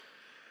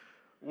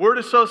Word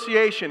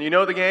association, you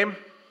know the game?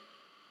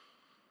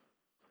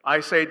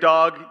 I say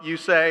dog, you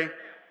say.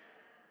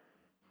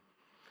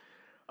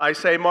 I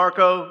say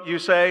Marco, you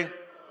say.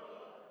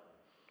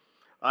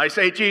 I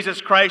say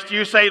Jesus Christ,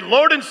 you say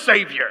Lord and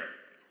Savior.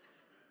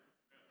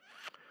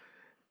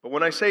 But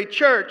when I say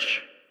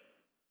church,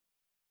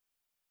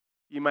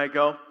 you might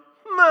go,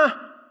 meh.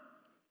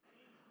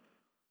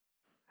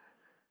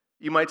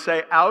 You might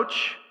say,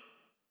 ouch.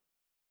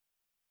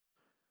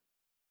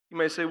 You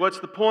might say, what's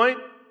the point?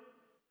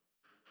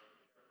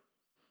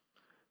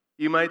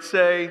 You might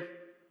say,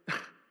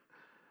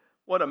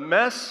 what a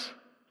mess.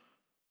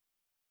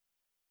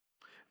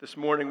 This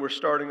morning we're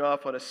starting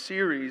off on a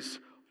series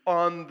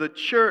on the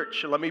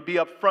church. Let me be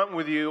upfront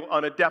with you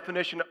on a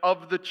definition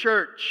of the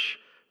church.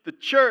 The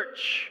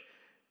church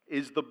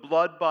is the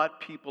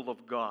blood-bought people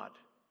of God,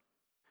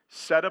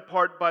 set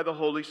apart by the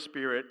Holy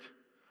Spirit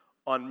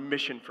on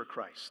mission for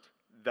Christ.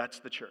 That's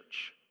the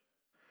church.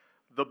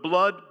 The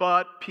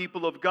blood-bought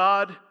people of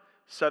God,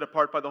 set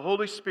apart by the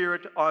Holy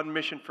Spirit on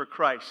mission for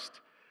Christ.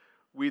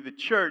 We, the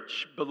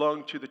church,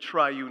 belong to the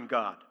triune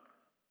God.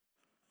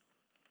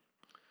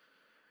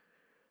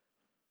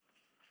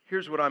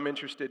 Here's what I'm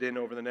interested in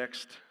over the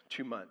next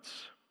 2 months.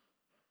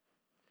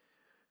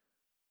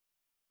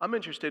 I'm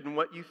interested in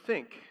what you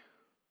think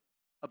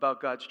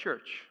about God's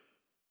church.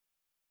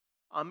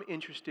 I'm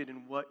interested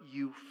in what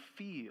you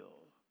feel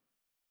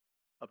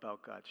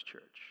about God's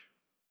church.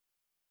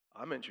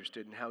 I'm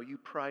interested in how you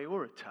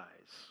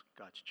prioritize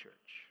God's church.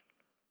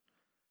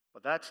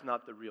 But that's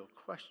not the real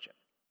question.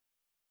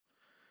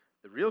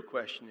 The real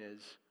question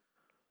is,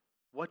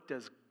 what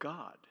does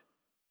God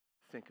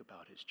think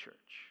about his church?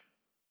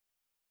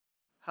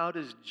 How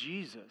does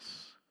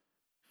Jesus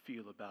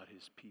feel about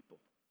his people?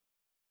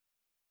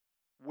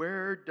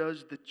 Where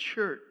does the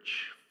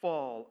church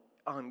fall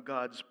on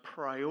God's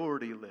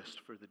priority list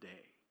for the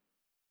day?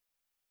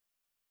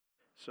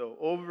 So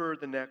over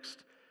the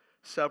next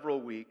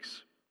several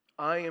weeks,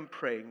 I am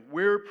praying,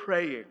 we're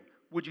praying,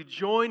 would you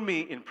join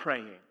me in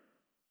praying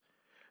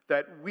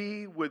that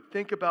we would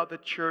think about the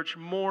church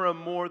more and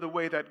more the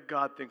way that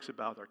God thinks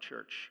about our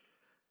church?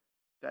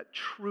 That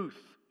truth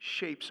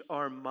shapes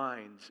our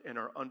minds and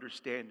our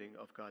understanding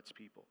of God's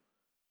people.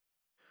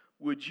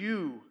 Would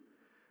you,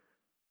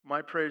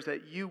 my prayer is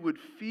that you would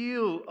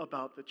feel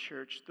about the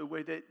church the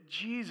way that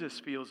Jesus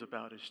feels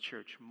about his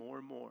church more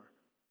and more.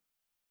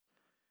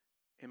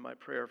 And my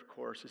prayer, of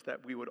course, is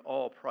that we would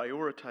all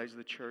prioritize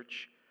the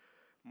church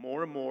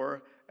more and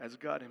more as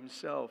God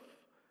himself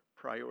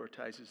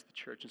prioritizes the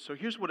church. And so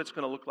here's what it's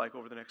going to look like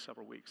over the next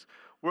several weeks.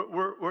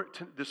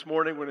 This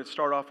morning, we're going to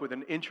start off with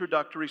an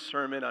introductory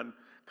sermon on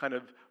kind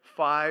of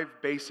 5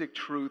 basic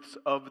truths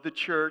of the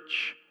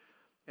church.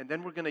 And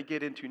then we're going to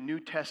get into New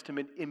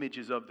Testament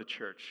images of the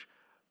church.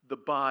 The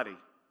body,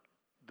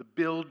 the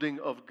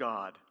building of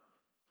God,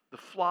 the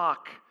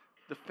flock,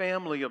 the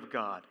family of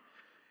God.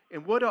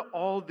 And what are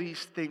all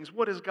these things?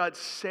 What is God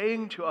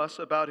saying to us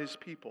about his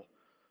people?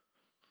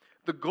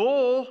 The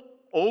goal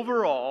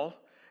overall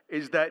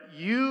is that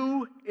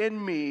you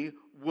and me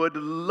would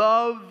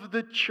love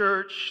the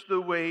church the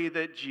way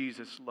that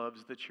Jesus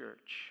loves the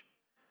church.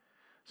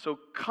 So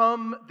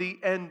come the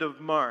end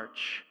of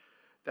March,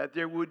 that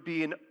there would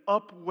be an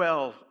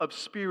upwell of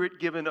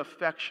Spirit-given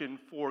affection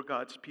for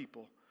God's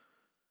people.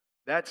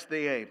 That's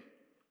the aim.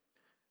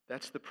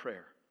 That's the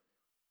prayer.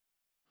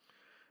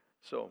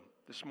 So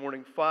this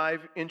morning,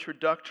 5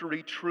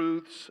 introductory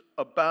truths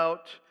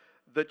about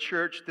the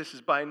church. This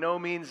is by no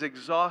means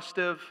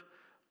exhaustive,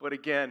 but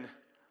again,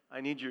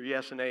 I need your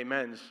yes and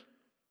amens.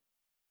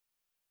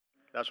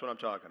 That's what I'm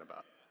talking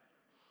about.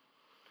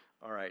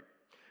 All right.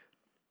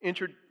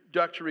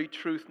 Introductory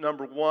truth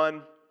number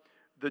 1,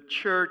 the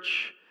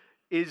church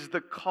is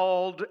the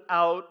called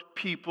out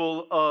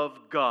people of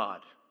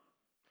God.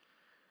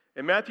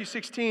 In Matthew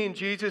 16,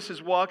 Jesus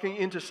is walking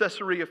into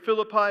Caesarea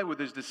Philippi with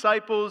his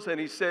disciples, and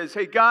he says,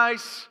 hey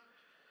guys,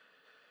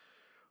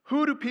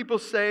 who do people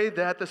say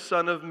that the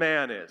Son of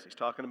Man is? He's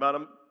talking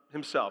about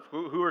himself.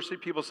 Who are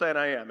people saying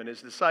I am? And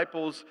his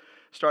disciples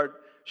start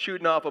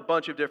shooting off a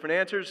bunch of different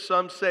answers.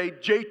 Some say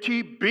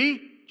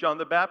JTB, John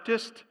the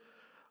Baptist.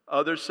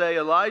 Others say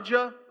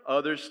Elijah.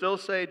 Others still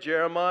say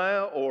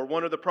Jeremiah or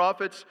one of the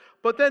prophets.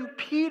 But then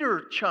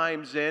Peter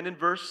chimes in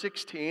verse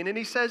 16, and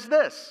he says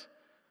this: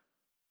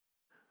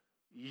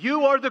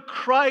 you are the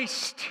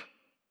Christ,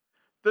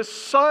 the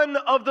Son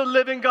of the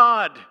living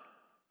God.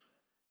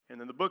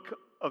 And in the book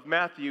of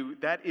Matthew,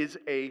 that is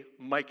a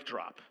mic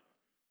drop.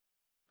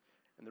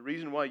 And the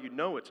reason why you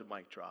know it's a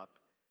mic drop,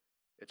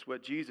 it's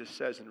what Jesus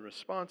says in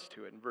response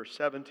to it in verse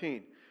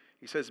 17.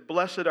 He says,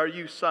 blessed are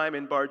you,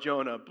 Simon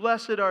Bar-Jonah.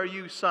 Blessed are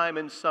you,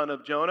 Simon, son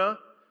of Jonah.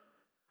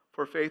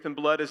 For faith and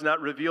blood has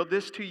not revealed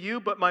this to you,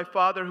 but my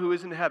Father who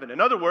is in heaven.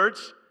 In other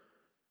words,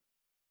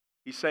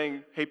 he's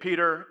saying, hey,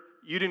 Peter,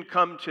 you didn't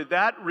come to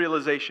that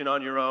realization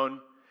on your own.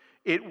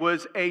 It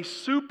was a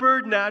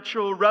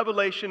supernatural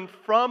revelation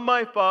from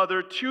my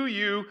Father to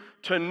you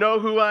to know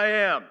who I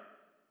am.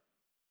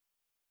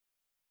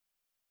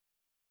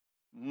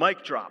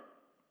 Mic drop.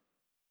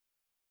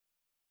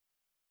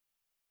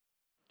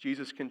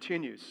 Jesus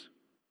continues.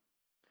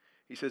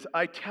 He says,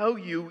 I tell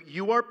you,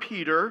 you are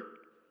Peter,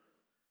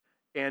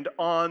 and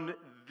on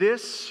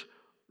this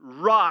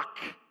rock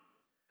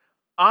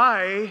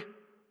I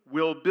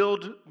will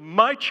build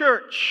my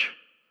church,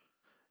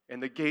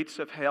 and the gates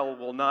of hell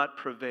will not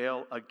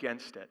prevail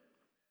against it.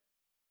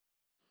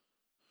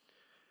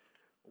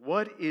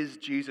 What is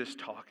Jesus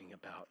talking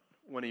about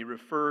when he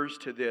refers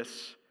to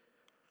this,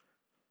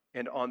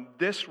 and on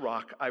this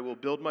rock I will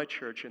build my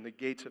church, and the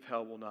gates of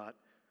hell will not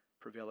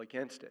prevail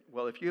against it?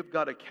 Well, if you've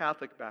got a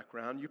Catholic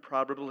background, you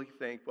probably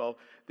think, well,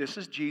 this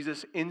is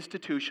Jesus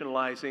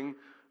institutionalizing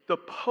the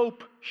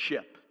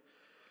popeship.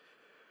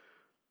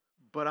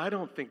 But I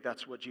don't think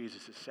that's what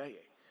Jesus is saying.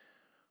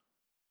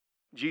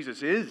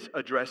 Jesus is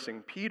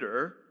addressing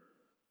Peter,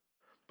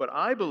 but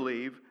I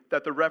believe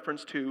that the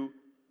reference to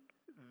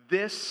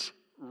this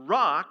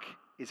rock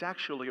is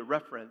actually a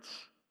reference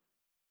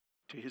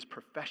to his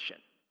profession.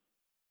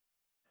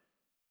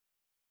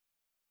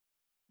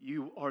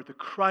 You are the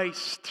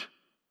Christ,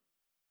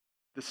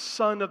 the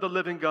Son of the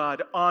living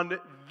God. On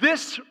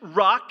this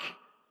rock,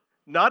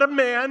 not a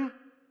man,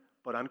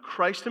 but on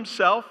Christ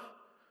himself,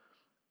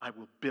 I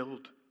will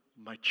build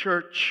my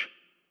church.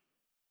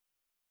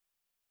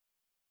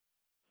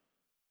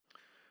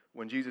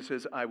 When Jesus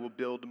says, I will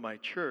build my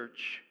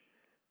church,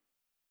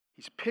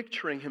 he's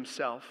picturing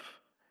himself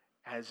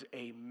as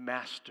a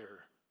master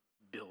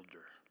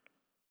builder.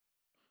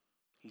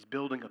 He's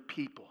building a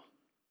people,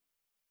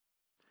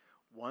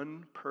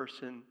 one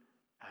person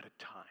at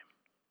a time.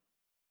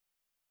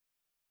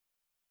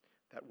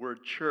 That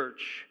word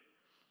church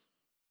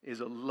is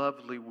a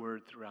lovely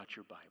word throughout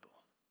your Bible.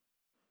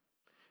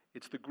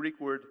 It's the Greek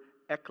word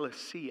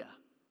ekklesia,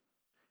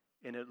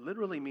 and it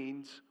literally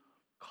means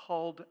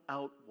called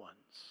out ones.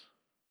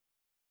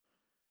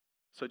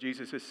 So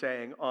Jesus is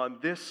saying, on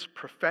this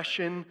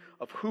profession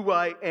of who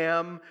I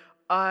am,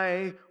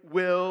 I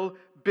will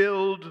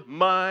build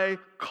my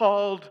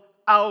called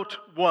out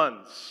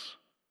ones,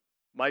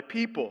 my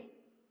people.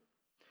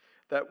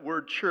 That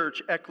word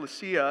church,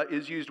 ekklesia,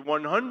 is used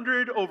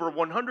over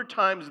 100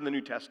 times in the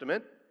New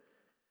Testament.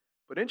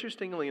 But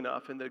interestingly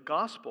enough, in the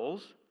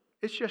Gospels,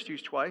 it's just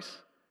used twice.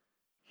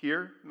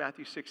 Here,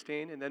 Matthew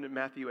 16, and then in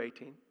Matthew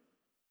 18.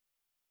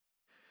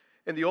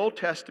 In the Old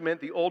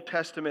Testament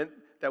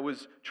that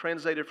was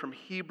translated from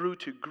Hebrew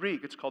to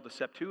Greek, it's called the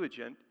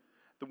Septuagint.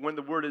 When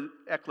the word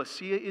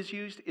ekklesia is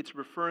used, it's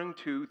referring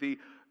to the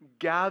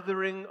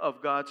gathering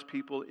of God's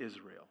people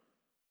Israel,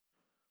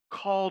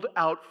 called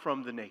out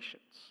from the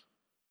nations.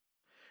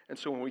 And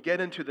so when we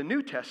get into the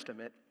New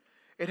Testament,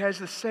 it has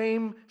the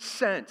same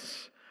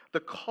sense. The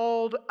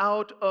called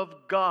out of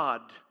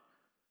God,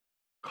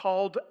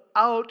 called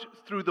out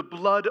through the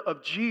blood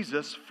of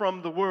Jesus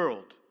from the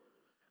world,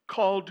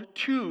 called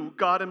to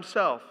God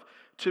himself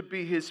to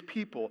be his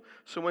people.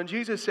 So when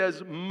Jesus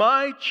says,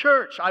 my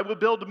church, I will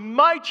build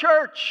my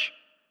church,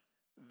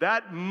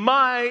 that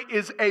my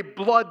is a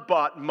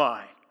blood-bought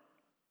my.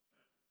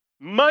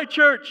 My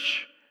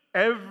church,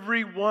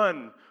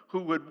 everyone who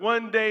would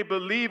one day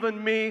believe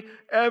in me,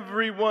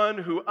 everyone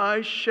who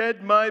I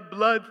shed my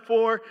blood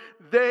for,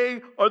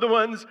 they are the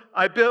ones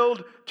I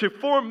build to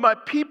form my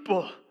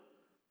people,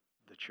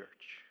 the church.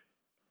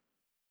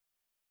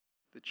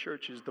 The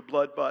church is the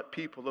blood-bought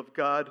people of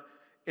God,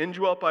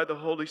 indwelt by the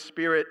Holy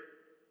Spirit,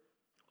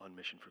 on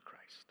mission for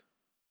Christ.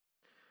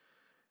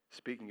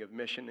 Speaking of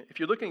mission, if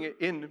you're looking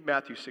in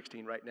Matthew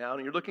 16 right now,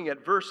 and you're looking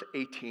at verse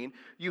 18,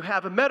 you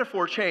have a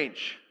metaphor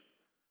change.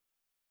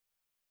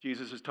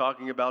 Jesus is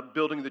talking about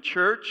building the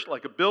church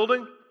like a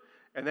building,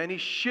 and then he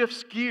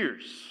shifts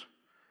gears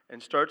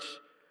and starts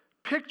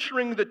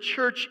picturing the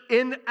church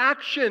in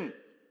action.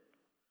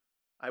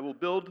 I will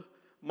build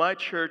my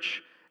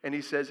church, and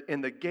he says,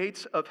 in the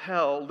gates of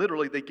hell,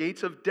 literally the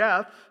gates of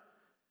death,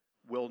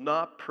 will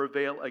not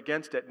prevail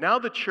against it. Now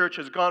the church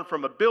has gone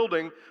from a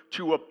building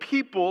to a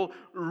people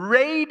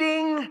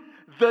raiding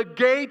the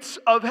gates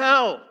of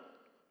hell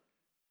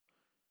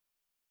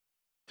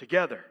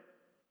together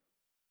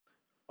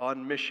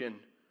on mission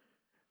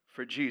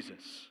for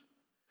Jesus,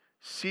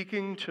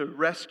 seeking to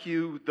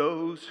rescue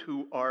those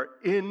who are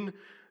in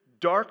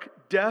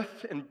dark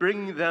death and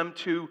bringing them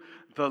to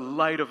the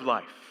light of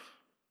life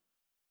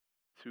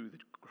through the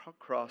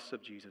cross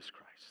of Jesus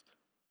Christ.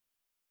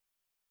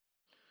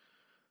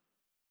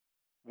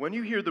 When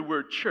you hear the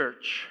word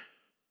church,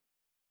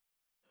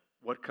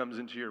 what comes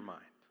into your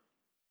mind?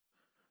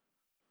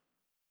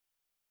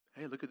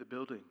 Hey, look at the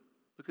building.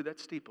 Look at that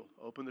steeple.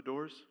 Open the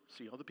doors,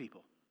 see all the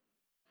people.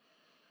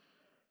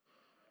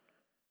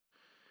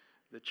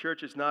 The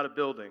church is not a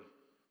building.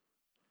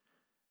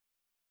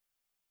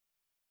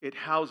 It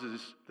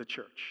houses the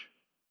church.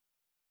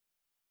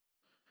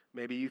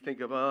 Maybe you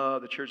think of,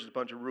 the church is a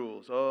bunch of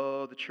rules.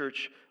 The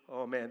church,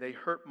 man, they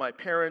hurt my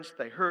parents.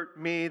 They hurt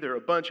me. They're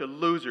a bunch of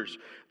losers.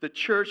 The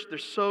church, they're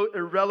so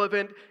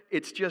irrelevant.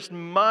 It's just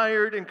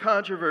mired in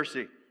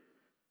controversy.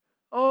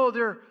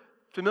 They're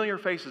familiar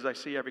faces I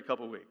see every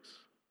couple of weeks.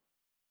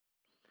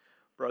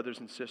 Brothers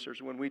and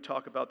sisters, when we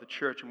talk about the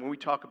church, and when we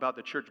talk about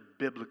the church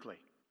biblically,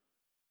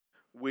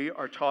 We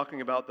are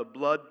talking about the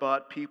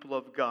blood-bought people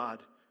of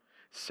God,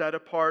 set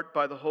apart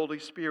by the Holy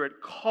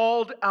Spirit,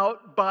 called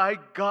out by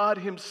God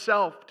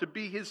Himself to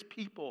be His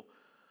people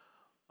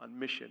on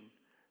mission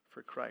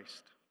for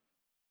Christ.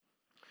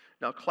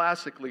 Now,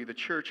 classically, the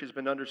church has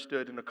been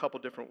understood in a couple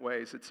different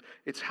ways.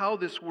 It's how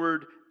this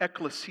word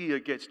ecclesia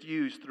gets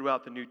used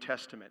throughout the New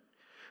Testament.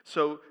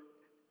 So,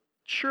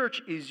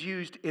 church is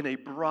used in a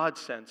broad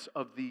sense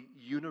of the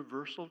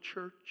universal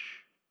church.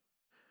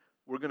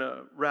 We're going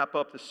to wrap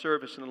up the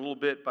service in a little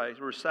bit by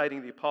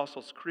reciting the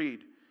Apostles' Creed.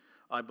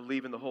 I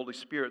believe in the Holy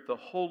Spirit, the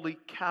Holy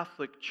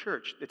Catholic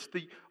Church. It's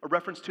a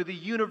reference to the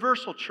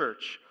universal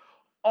church.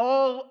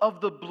 All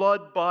of the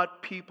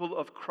blood-bought people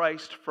of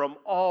Christ from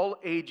all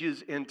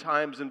ages and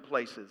times and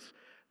places.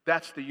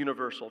 That's the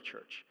universal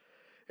church.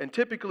 And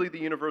typically the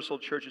universal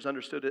church is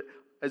understood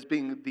as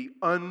being the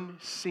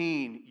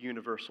unseen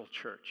universal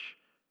church.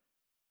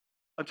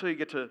 Until you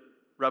get to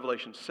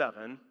Revelation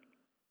 7,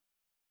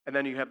 and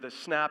then you have this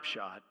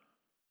snapshot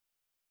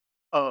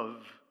of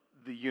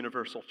the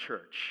universal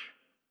church.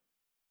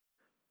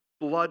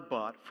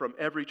 Blood-bought from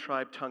every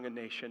tribe, tongue, and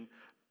nation,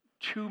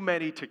 too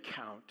many to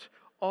count,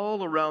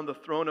 all around the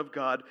throne of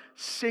God,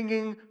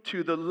 singing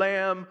to the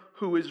Lamb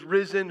who is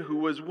risen, who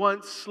was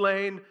once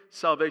slain.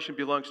 Salvation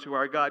belongs to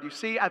our God. You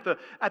see, at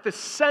the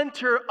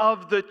center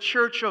of the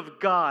church of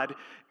God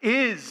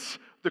is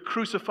the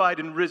crucified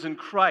and risen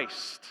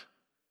Christ.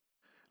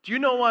 Do you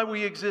know why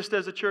we exist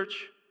as a church?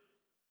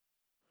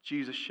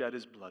 Jesus shed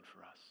His blood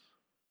for us.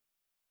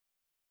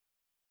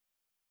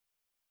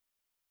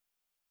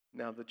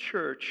 Now, the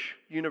church,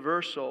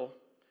 universal,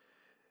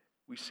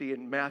 we see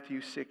in Matthew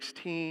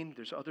 16.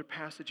 There's other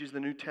passages in the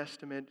New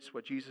Testament. It's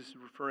what Jesus is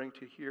referring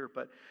to here.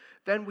 But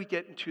then we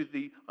get into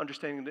the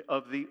understanding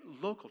of the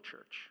local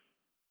church.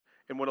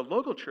 And what a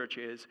local church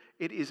is,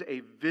 it is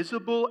a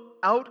visible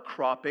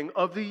outcropping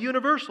of the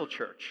universal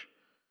church.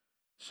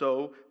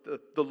 So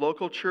the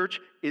local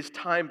church is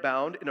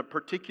time-bound in a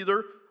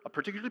particular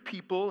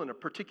people, in a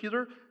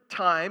particular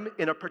time,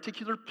 in a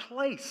particular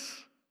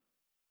place.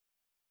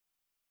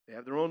 They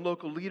have their own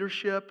local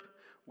leadership.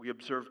 We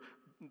observe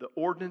the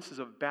ordinances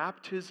of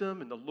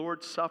baptism and the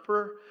Lord's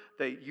Supper.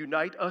 They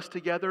unite us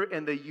together,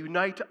 and they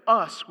unite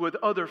us with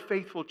other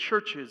faithful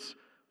churches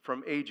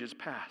from ages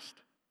past.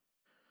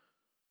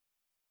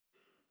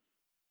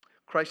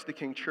 Christ the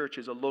King Church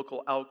is a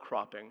local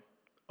outcropping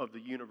of the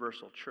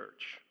universal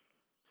church.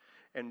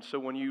 And so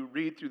when you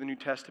read through the New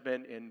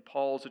Testament and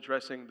Paul's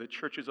addressing the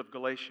churches of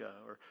Galatia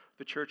or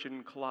the church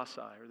in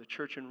Colossae or the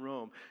church in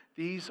Rome,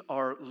 these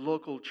are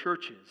local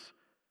churches.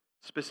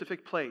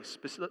 Specific place,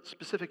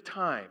 specific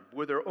time,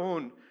 with their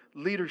own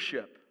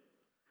leadership.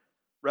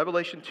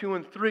 Revelation 2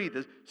 and 3,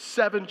 the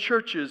 7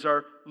 churches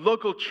are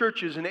local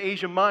churches in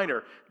Asia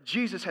Minor.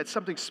 Jesus had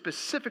something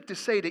specific to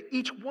say to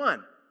each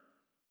one.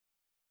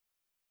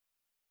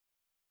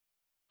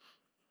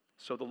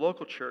 So the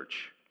local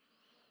church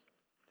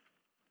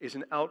is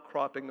an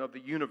outcropping of the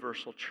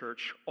universal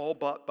church, all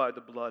bought by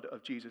the blood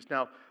of Jesus.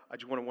 Now, I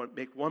just want to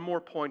make one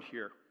more point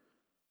here.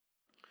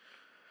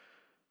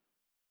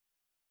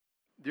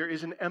 There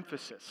is an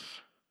emphasis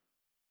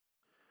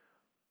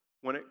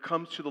when it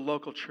comes to the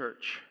local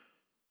church.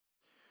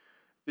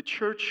 The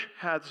church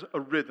has a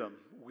rhythm.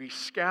 We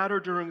scatter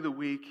during the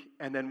week,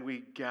 and then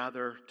we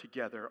gather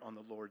together on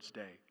the Lord's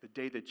Day, the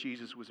day that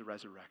Jesus was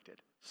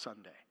resurrected,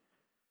 Sunday.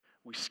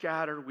 We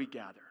scatter, we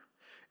gather.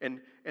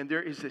 And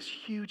there is this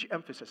huge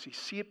emphasis. You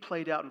see it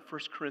played out in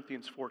 1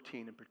 Corinthians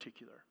 14 in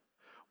particular,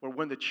 where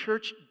when the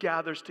church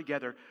gathers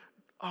together,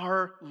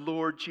 our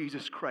Lord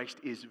Jesus Christ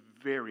is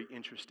very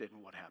interested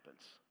in what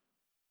happens.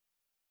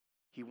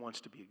 He wants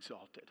to be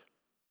exalted.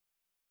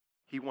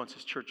 He wants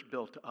His church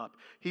built up.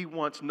 He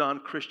wants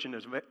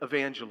non-Christians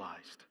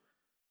evangelized.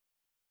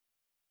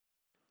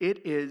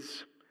 It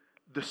is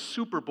the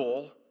Super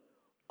Bowl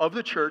of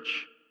the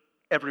church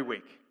every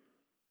week.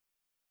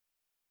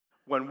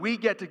 When we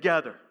get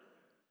together,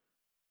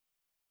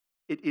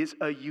 it is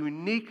a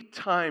unique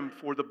time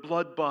for the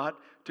blood-bought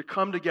to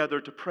come together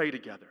to pray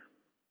together.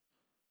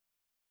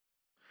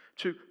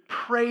 To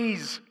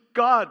praise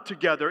God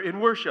together in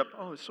worship.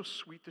 Oh, it's so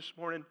sweet this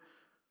morning.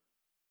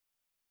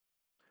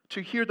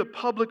 To hear the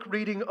public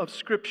reading of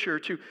Scripture,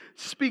 to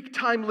speak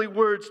timely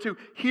words, to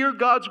hear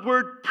God's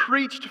word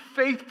preached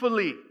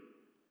faithfully.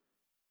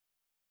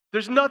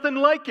 There's nothing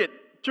like it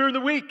during the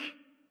week.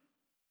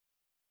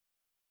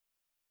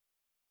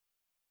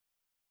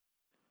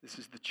 This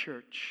is the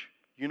church,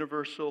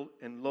 universal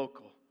and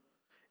local.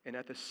 And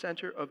at the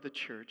center of the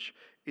church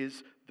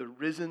is the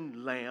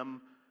risen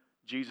Lamb,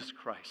 Jesus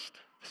Christ,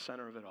 the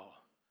center of it all,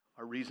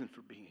 our reason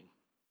for being.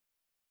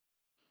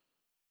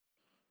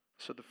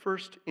 So the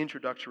first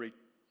introductory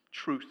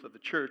truth of the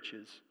church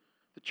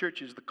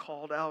is the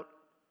called out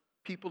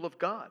people of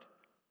God.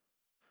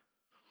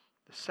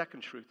 The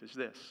second truth is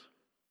this: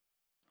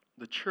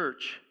 the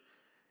church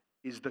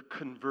is the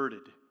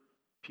converted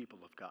people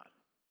of God.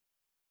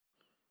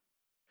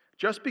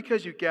 Just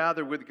because you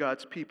gather with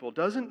God's people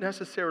doesn't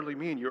necessarily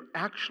mean you're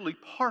actually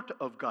part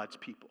of God's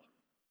people.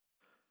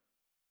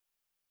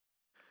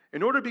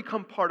 In order to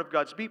become part of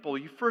God's people,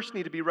 you first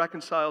need to be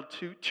reconciled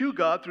to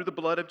God through the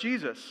blood of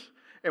Jesus.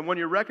 And when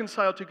you're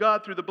reconciled to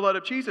God through the blood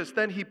of Jesus,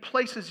 then He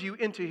places you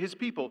into His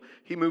people.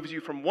 He moves you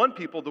from one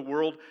people, the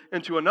world,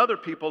 into another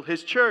people,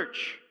 His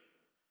church.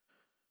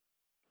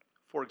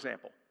 For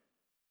example,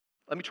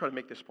 let me try to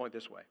make this point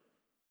this way.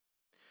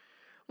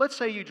 Let's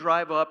say you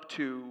drive up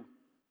to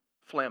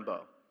Flambeau,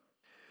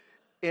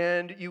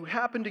 and you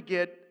happen to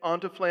get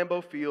onto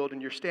Flambeau Field,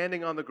 and you're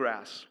standing on the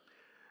grass.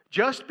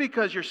 Just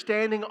because you're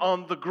standing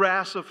on the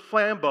grass of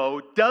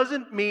Flambeau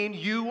doesn't mean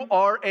you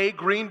are a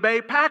Green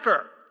Bay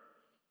Packer,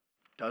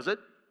 does it?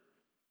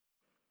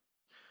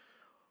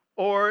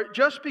 Or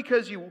just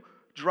because you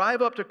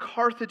drive up to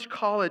Carthage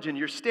College and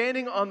you're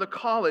standing on the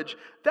college,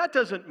 that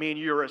doesn't mean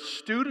you're a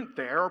student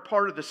there or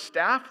part of the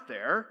staff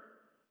there,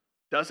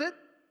 does it?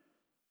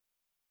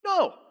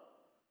 No.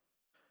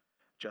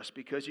 Just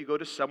because you go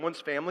to someone's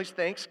family's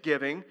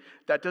Thanksgiving,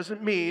 that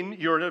doesn't mean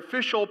you're an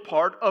official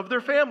part of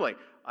their family.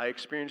 I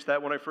experienced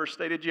that when I first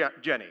stayed at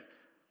Jenny.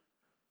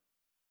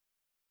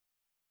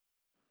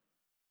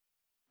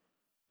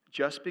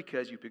 Just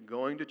because you've been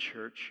going to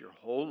church your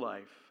whole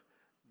life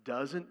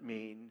doesn't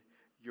mean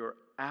you're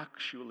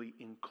actually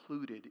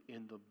included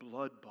in the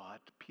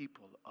blood-bought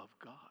people of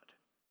God.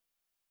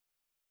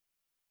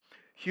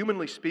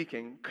 Humanly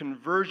speaking,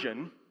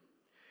 conversion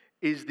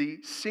is the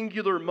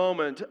singular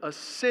moment a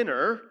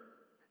sinner,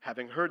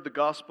 having heard the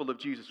gospel of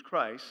Jesus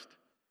Christ,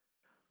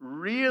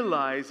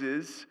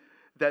 realizes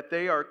that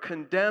they are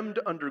condemned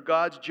under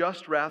God's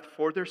just wrath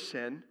for their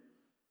sin,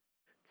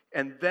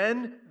 and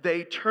then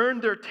they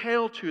turn their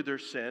tail to their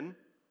sin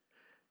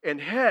and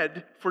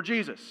head for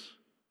Jesus.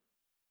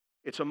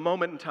 It's a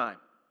moment in time.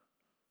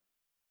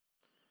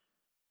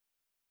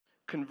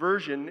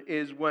 Conversion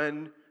is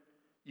when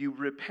you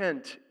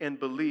repent and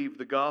believe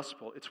the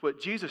gospel. It's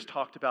what Jesus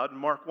talked about in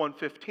Mark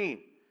 1:15,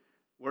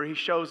 where He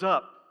shows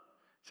up.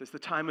 It says, the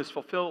time is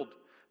fulfilled.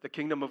 The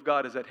kingdom of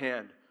God is at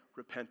hand.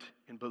 Repent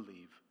and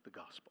believe the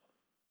gospel.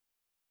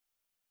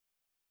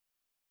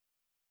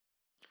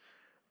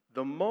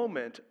 The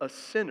moment a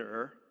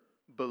sinner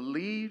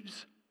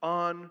believes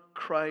on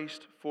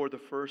Christ for the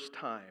first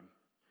time,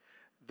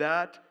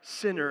 that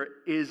sinner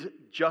is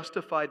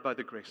justified by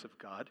the grace of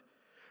God,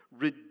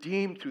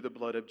 redeemed through the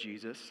blood of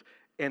Jesus,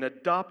 and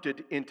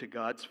adopted into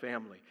God's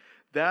family.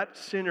 That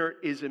sinner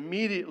is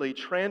immediately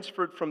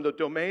transferred from the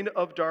domain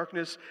of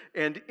darkness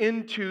and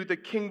into the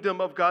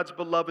kingdom of God's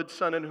beloved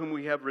Son, in whom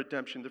we have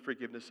redemption, the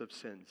forgiveness of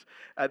sins.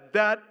 At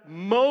that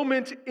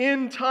moment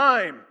in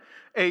time,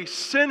 a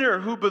sinner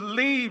who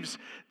believes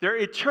their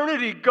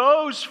eternity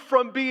goes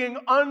from being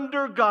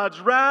under God's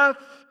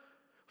wrath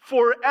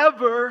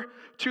forever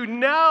to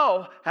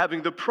now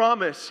having the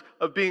promise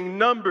of being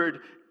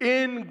numbered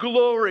in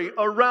glory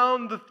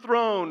around the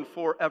throne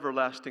for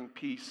everlasting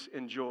peace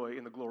and joy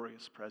in the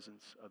glorious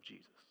presence of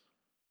Jesus.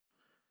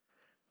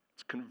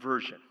 It's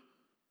conversion.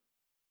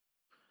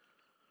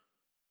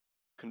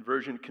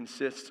 Conversion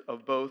consists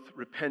of both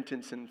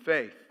repentance and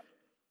faith.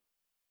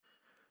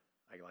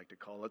 I like to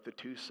call it the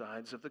two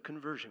sides of the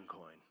conversion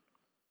coin.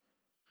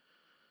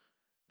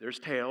 There's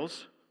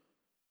tails.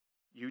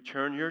 You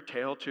turn your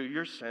tail to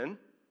your sin.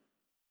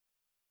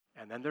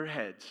 And then there are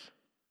heads.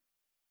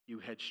 You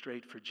head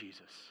straight for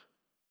Jesus.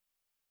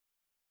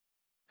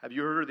 Have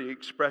you heard the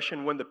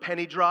expression, when the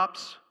penny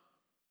drops?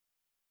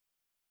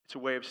 It's a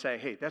way of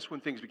saying, hey, that's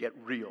when things get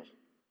real.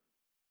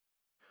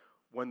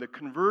 When the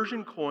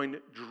conversion coin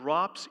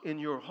drops in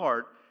your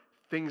heart,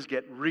 things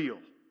get real.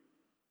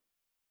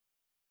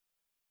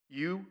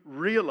 You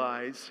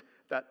realize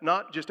that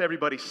not just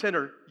everybody's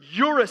sinner,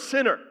 you're a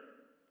sinner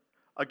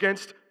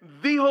against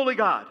the holy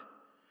God,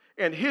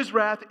 and His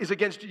wrath is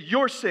against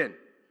your sin.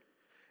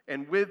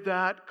 And with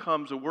that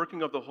comes a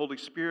working of the Holy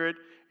Spirit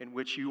in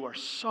which you are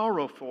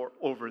sorrowful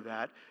over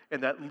that,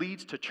 and that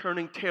leads to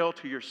turning tail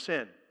to your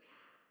sin.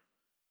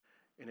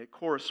 And it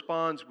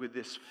corresponds with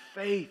this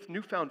faith,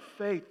 newfound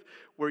faith,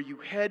 where you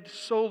head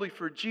solely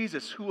for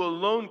Jesus, who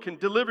alone can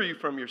deliver you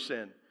from your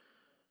sin.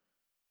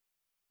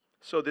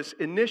 So this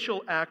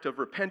initial act of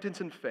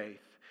repentance and faith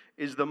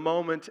is the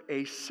moment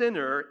a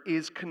sinner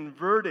is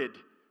converted.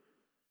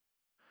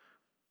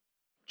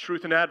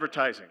 Truth in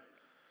advertising.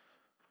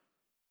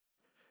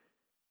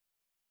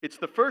 It's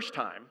the first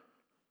time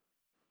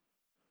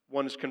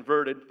one is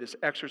converted, this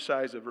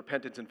exercise of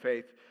repentance and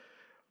faith,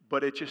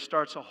 but it just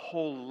starts a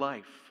whole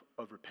life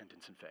of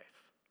repentance and faith.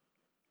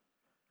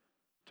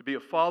 To be a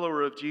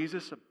follower of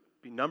Jesus,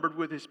 be numbered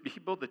with His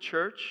people, the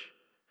church,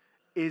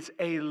 is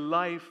a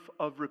life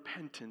of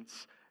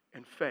repentance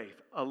and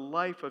faith, a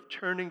life of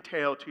turning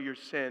tail to your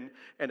sin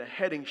and a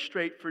heading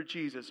straight for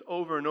Jesus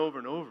over and over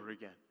and over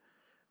again.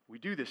 We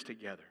do this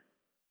together.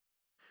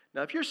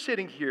 Now, if you're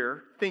sitting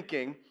here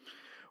thinking,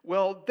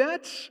 well,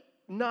 that's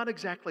not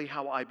exactly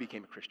how I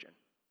became a Christian.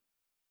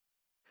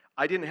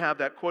 I didn't have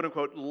that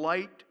quote-unquote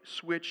light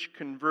switch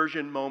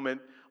conversion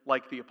moment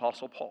like the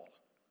Apostle Paul.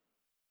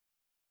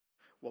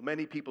 Well,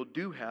 many people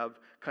do have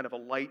kind of a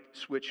light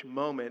switch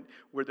moment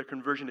where the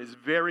conversion is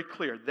very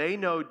clear. They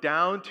know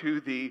down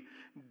to the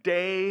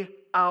day,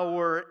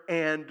 hour,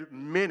 and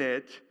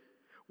minute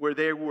where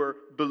they were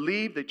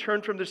believed, they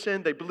turned from their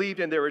sin, they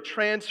believed, and they were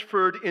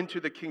transferred into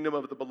the kingdom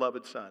of the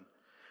beloved Son.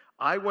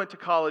 I went to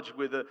college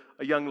with a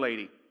young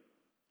lady.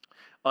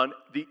 On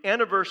the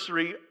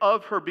anniversary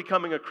of her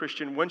becoming a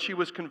Christian, when she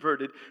was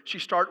converted, she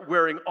started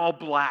wearing all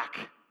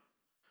black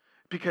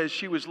because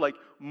she was like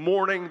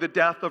mourning the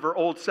death of her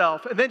old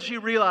self. And then she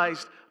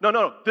realized,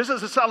 no, this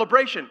is a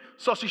celebration.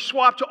 So she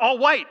swapped to all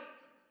white.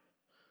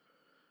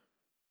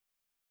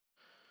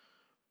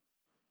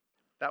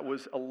 That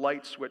was a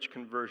light switch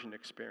conversion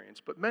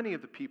experience. But many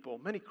of the people,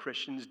 many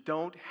Christians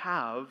don't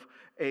have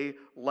a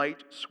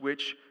light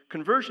switch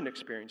conversion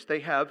experience.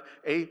 They have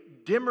a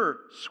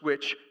dimmer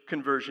switch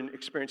conversion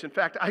experience. In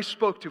fact, I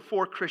spoke to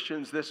 4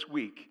 Christians this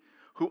week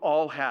who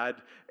all had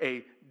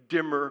a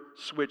dimmer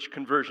switch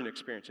conversion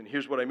experience. And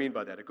here's what I mean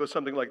by that. It goes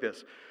something like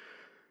this.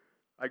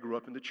 I grew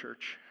up in the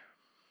church,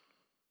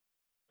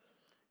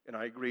 and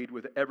I agreed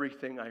with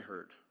everything I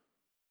heard.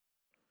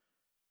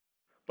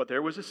 But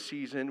there was a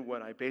season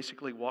when I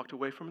basically walked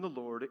away from the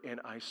Lord and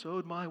I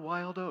sowed my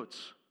wild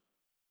oats.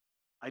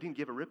 I didn't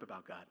give a rip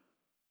about God.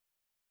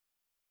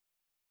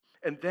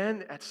 And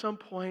then at some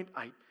point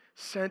I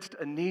sensed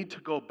a need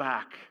to go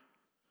back.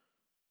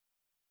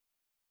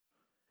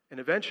 And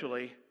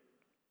eventually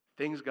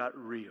things got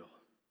real.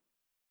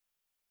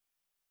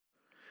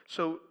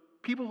 So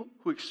people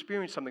who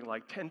experience something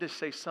like tend to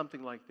say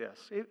something like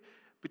this.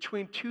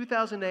 Between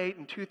 2008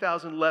 and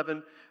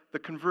 2011, the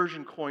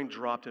conversion coin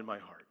dropped in my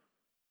heart.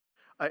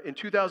 In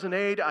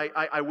 2008,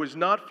 I was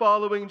not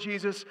following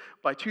Jesus.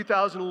 By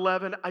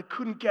 2011, I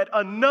couldn't get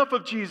enough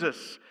of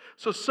Jesus.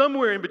 So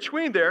somewhere in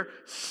between there,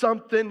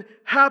 something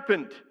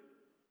happened.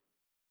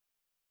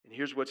 And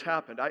here's what's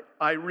happened.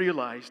 I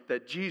realized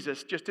that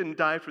Jesus just didn't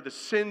die for the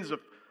sins of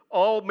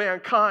all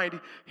mankind.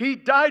 He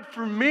died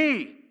for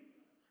me.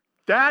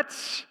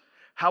 That's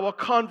how a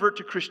convert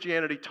to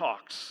Christianity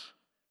talks.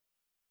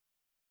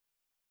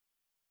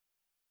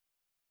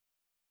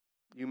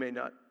 You may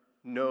not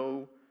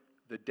know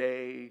the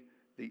day,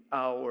 the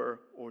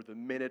hour, or the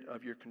minute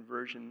of your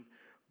conversion,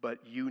 but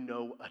you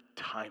know a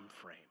time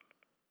frame.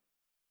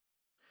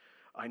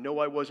 I know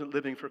I wasn't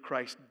living for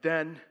Christ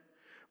then,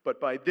 but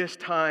by this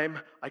time,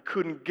 I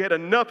couldn't get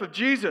enough of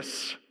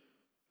Jesus.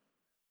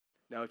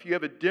 Now, if you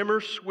have a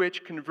dimmer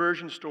switch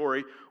conversion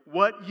story,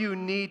 what you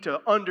need to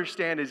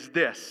understand is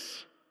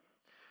this,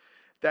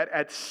 that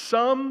at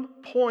some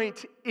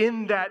point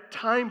in that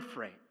time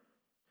frame,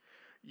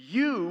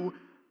 you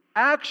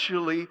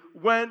actually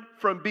went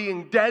from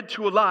being dead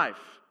to alive,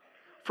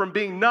 from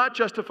being not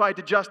justified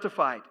to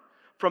justified,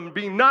 from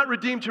being not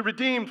redeemed to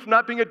redeemed, from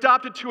not being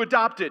adopted to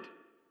adopted.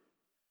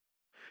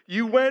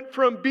 You went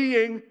from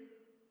being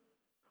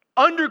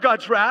under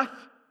God's wrath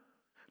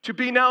to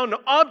be now an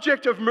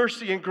object of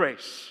mercy and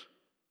grace.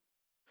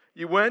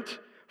 You went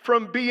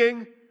from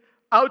being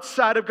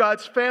outside of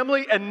God's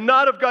family and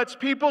not of God's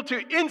people to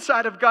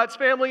inside of God's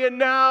family, and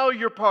now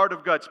you're part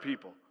of God's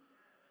people.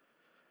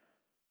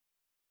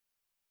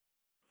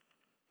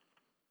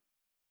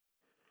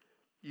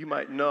 You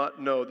might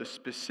not know the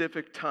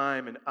specific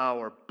time and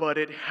hour, but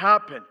it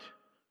happened.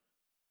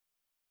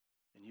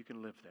 And you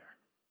can live there.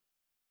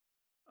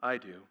 I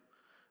do.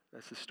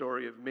 That's the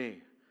story of me.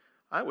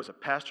 I was a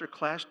pastor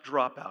class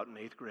dropout in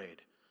 8th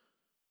grade.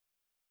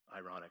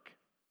 Ironic.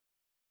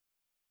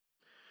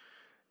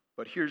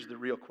 But here's the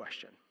real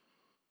question.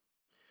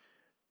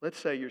 Let's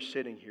say you're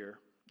sitting here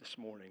this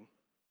morning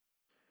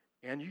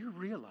and you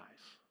realize,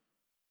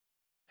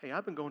 hey,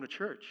 I've been going to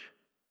church.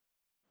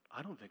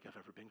 I don't think I've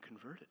ever been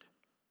converted.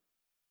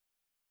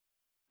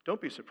 Don't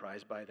be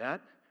surprised by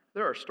that.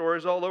 There are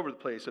stories all over the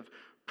place of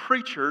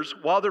preachers,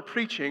 while they're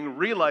preaching,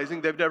 realizing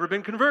they've never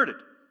been converted.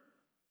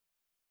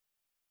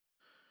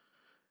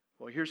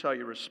 Well, here's how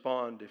you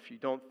respond if you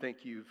don't think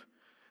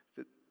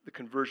the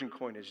conversion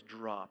coin has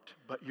dropped,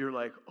 but you're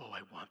like, oh, I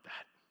want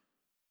that.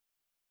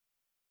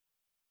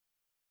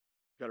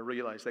 You've got to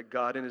realize that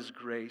God in His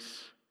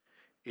grace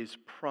is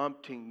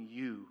prompting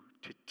you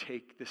to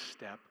take the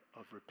step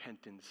of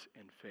repentance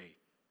and faith.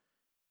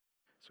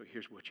 So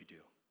here's what you do.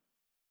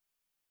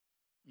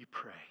 You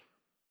pray.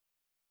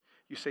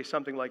 You say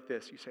something like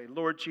this. You say,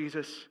 Lord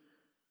Jesus,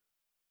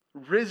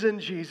 risen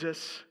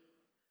Jesus,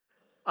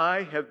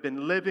 I have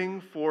been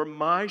living for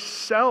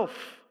myself.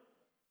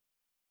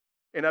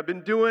 And I've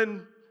been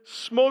doing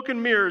smoke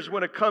and mirrors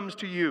when it comes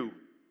to you.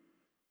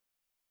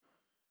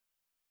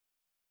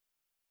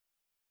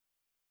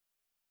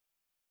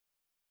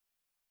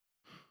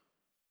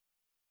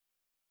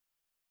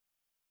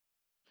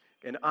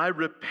 And I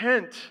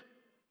repent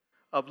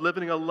of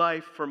living a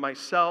life for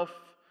myself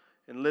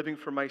and living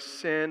for my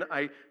sin.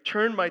 I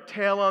turn my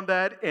tail on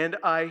that and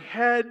I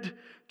head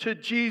to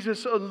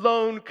Jesus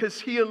alone,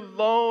 because He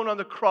alone on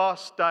the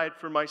cross died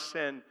for my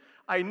sin.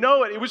 I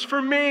know it. It was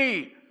for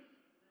me.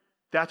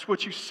 That's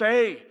what you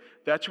say.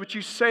 That's what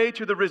you say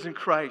to the risen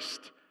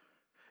Christ.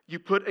 You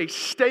put a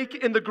stake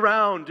in the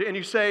ground and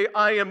you say,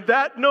 I am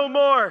that no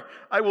more.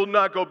 I will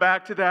not go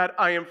back to that.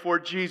 I am for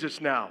Jesus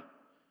now.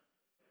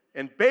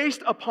 And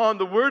based upon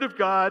the Word of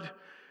God,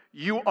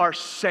 you are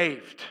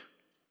saved.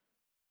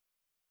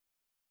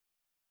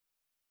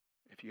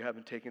 If you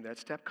haven't taken that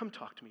step, come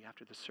talk to me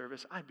after the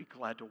service. I'd be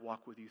glad to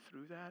walk with you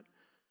through that.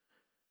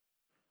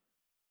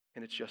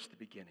 And it's just the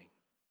beginning.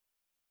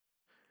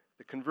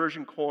 The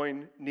conversion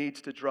coin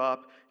needs to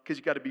drop because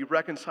you've got to be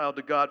reconciled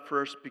to God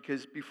first,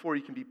 because before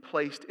you can be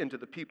placed into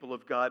the people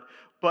of God.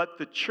 But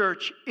the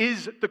church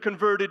is the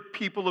converted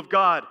people of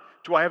God.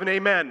 Do I have an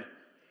amen?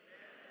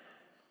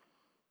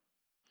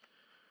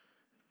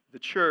 The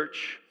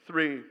church,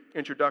 3,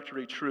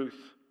 introductory truth,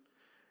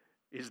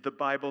 is the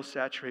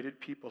Bible-saturated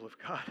people of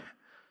God.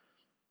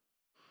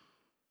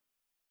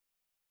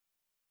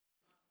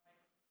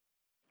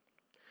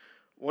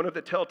 One of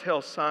the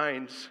telltale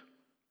signs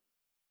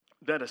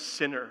that a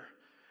sinner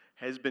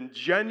has been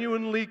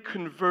genuinely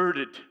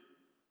converted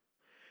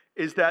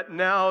is that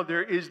now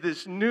there is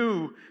this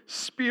new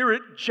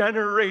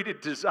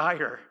Spirit-generated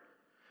desire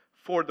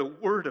for the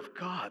Word of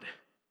God,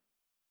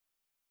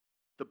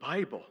 the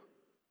Bible.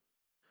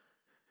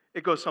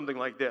 It goes something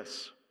like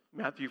this.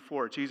 Matthew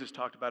 4, Jesus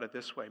talked about it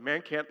this way.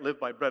 Man can't live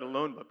by bread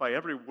alone, but by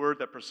every word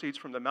that proceeds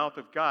from the mouth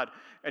of God.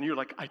 And you're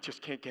like, I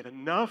just can't get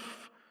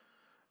enough.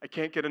 I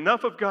can't get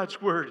enough of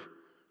God's Word.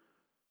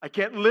 I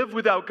can't live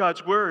without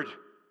God's Word.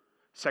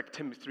 2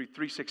 Timothy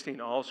 3:16,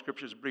 all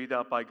Scripture is breathed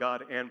out by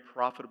God and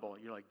profitable.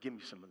 You're like, give me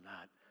some of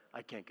that.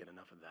 I can't get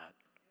enough of that.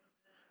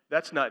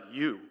 That's not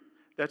you.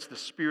 That's the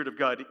Spirit of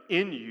God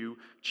in you,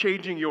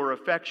 changing your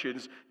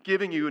affections,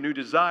 giving you a new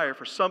desire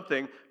for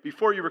something.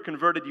 Before you were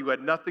converted, you had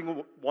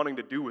nothing wanting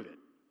to do with it.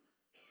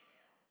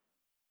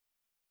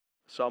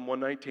 Psalm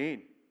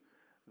 119,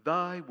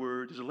 Thy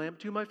word is a lamp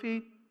to my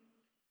feet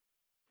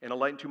and a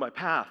light unto my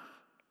path.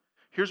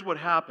 Here's what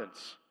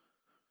happens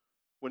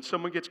when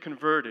someone gets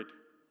converted.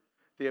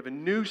 They have a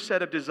new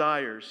set of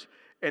desires,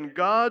 and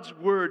God's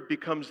word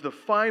becomes the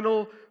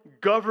final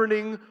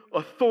governing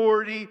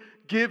authority,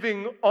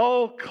 giving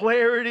all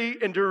clarity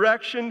and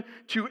direction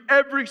to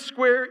every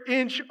square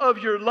inch of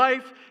your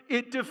life.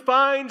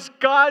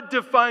 God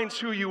defines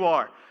who you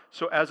are.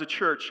 So as a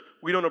church,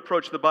 we don't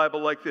approach the Bible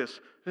like this.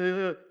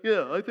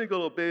 Yeah, I think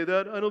I'll obey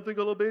that. I don't think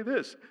I'll obey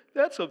this.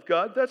 That's of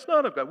God. That's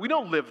not of God. We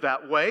don't live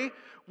that way.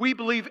 We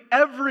believe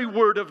every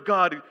word of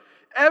God,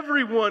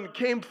 everyone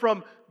came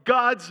from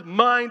God's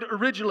mind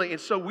originally. And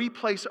so we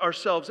place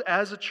ourselves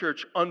as a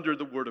church under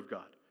the Word of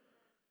God.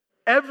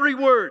 Every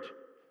word.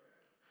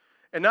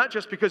 And not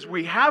just because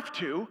we have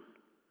to,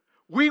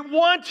 we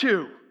want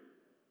to.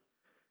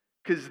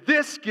 Because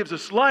this gives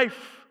us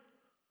life.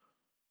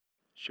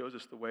 Shows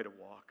us the way to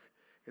walk.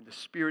 And the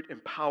Spirit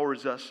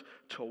empowers us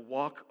to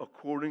walk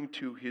according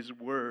to His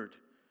Word.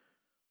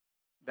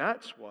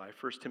 That's why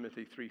 1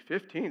 Timothy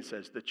 3:15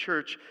 says the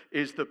church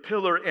is the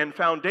pillar and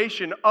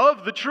foundation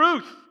of the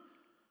truth.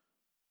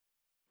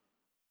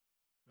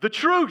 The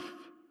truth.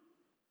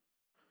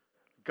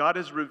 God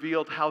has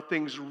revealed how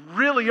things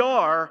really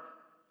are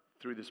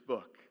through this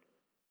book.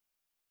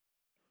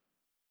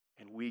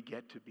 And we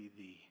get to be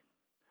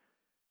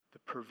the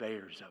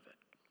purveyors of it,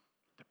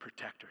 the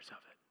protectors of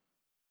it,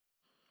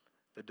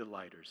 the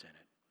delighters in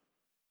it.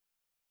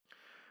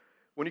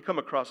 When you come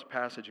across a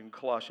passage in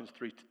Colossians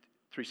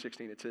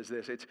 3:16, it says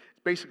this. It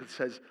basically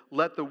says,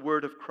 let the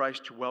word of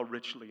Christ dwell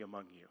richly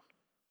among you.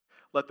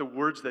 Let the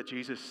words that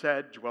Jesus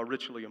said dwell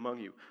richly among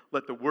you.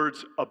 Let the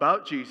words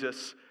about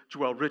Jesus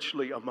dwell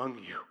richly among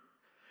you.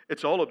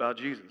 It's all about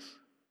Jesus.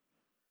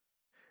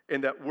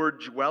 And that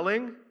word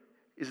dwelling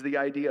is the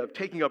idea of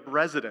taking up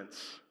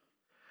residence.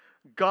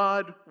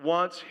 God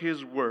wants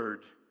His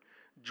word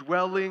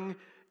dwelling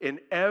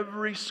in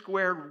every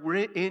square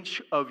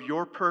inch of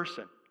your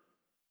person.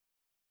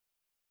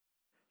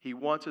 He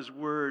wants His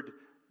word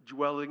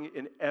dwelling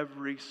in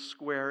every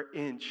square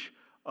inch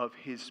of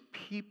His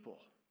people.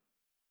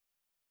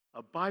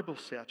 A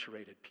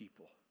Bible-saturated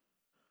people.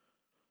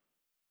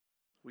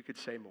 We could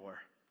say more.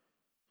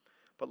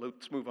 But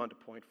let's move on to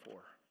point 4.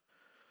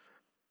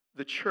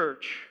 The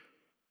church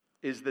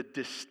is the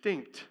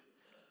distinct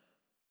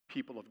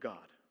people of God.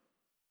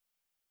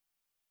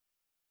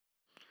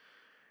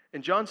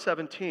 In John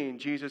 17,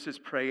 Jesus is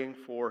praying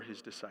for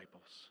His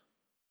disciples.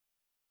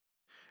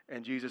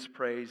 And Jesus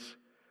prays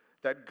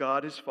that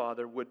God His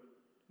Father would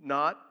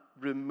not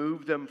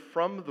remove them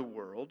from the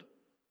world,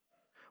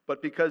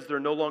 but because they're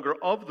no longer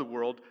of the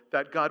world,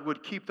 that God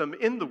would keep them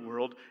in the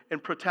world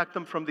and protect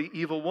them from the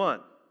evil one.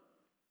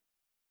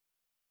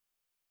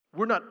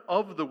 We're not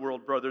of the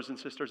world, brothers and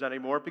sisters,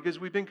 anymore because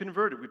we've been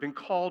converted. We've been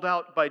called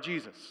out by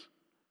Jesus.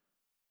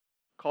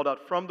 Called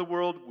out from the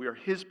world. We are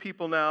His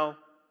people now.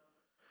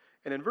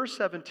 And in verse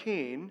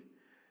 17,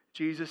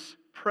 Jesus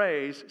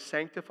prays,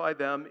 sanctify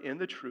them in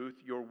the truth.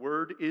 Your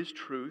word is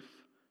truth.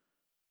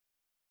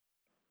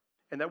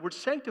 And that word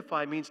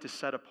sanctify means to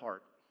set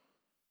apart.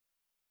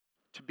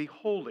 To be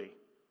holy.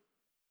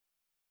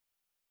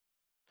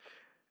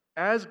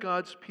 As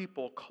God's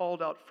people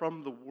called out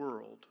from the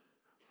world,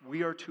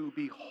 we are to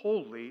be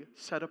holy,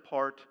 set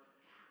apart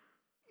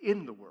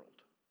in the world.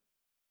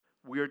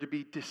 We are to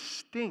be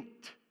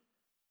distinct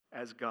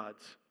as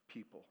God's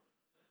people.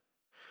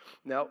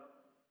 Now,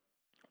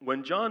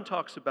 when John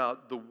talks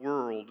about the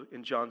world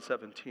in John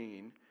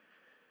 17,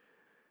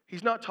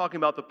 he's not talking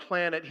about the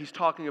planet, he's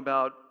talking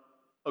about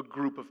a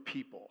group of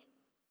people.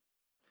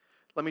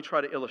 Let me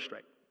try to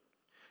illustrate.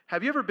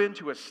 Have you ever been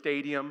to a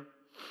stadium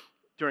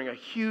during a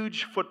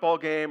huge football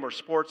game or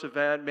sports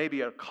event,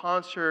 maybe a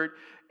concert,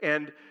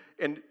 and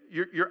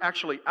you're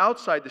actually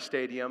outside the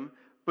stadium,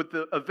 but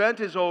the event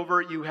is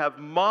over, you have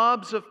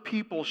mobs of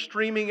people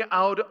streaming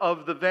out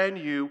of the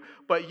venue,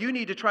 but you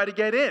need to try to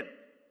get in.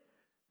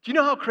 Do you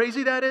know how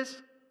crazy that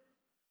is?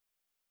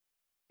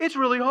 It's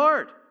really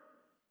hard.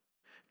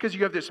 Because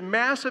you have this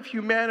mass of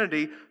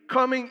humanity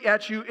coming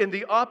at you in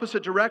the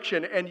opposite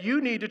direction, and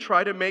you need to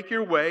try to make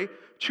your way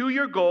to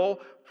your goal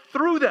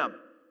through them.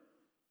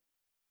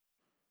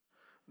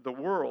 The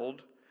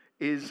world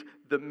is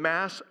the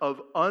mass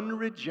of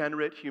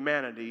unregenerate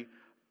humanity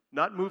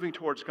not moving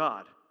towards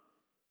God,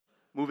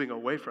 moving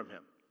away from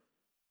Him.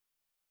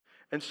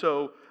 And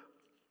so,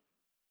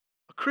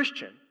 a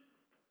Christian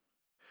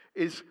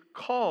is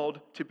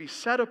called to be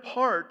set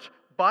apart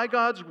by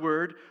God's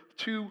Word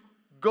to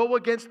go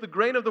against the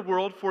grain of the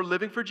world for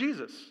living for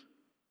Jesus.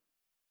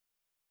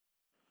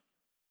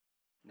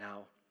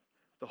 Now,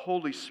 the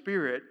Holy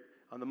Spirit,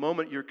 on the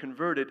moment you're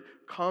converted,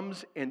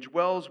 comes and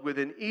dwells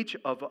within each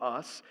of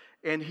us,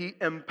 and He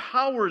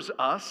empowers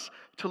us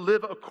to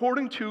live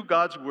according to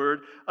God's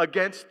Word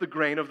against the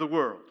grain of the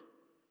world.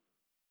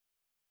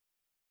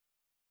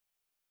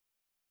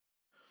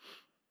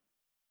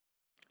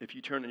 If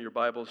you turn in your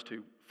Bibles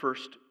to 1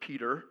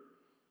 Peter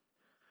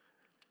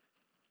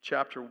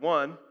chapter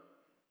 1,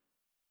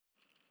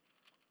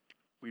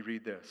 we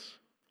read this.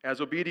 As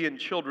obedient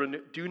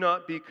children, do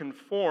not be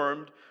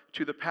conformed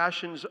to the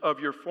passions of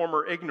your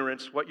former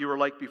ignorance, what you were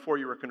like before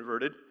you were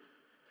converted.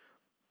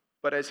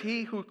 But as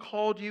He who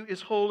called you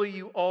is holy,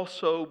 you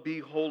also be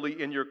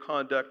holy in your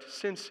conduct,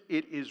 since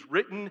it is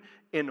written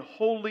in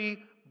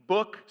holy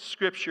book,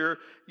 Scripture,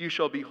 you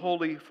shall be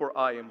holy, for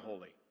I am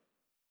holy.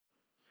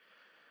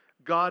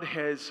 God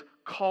has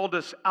called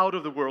us out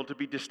of the world to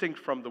be distinct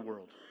from the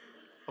world,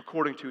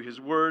 according to His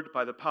Word,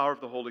 by the power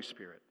of the Holy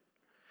Spirit.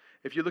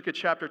 If you look at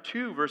chapter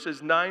 2,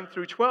 verses 9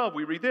 through 12,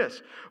 we read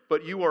this.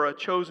 But you are a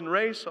chosen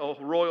race, a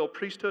royal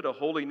priesthood, a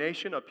holy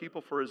nation, a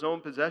people for His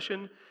own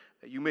possession,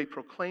 that you may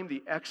proclaim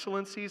the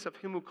excellencies of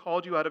Him who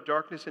called you out of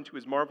darkness into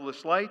His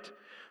marvelous light.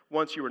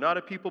 Once you were not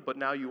a people, but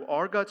now you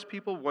are God's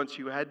people. Once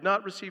you had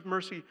not received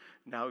mercy,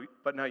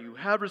 but now you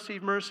have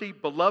received mercy.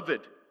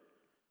 Beloved,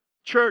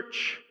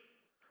 church,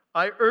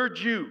 I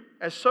urge you,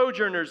 as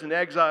sojourners and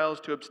exiles,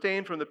 to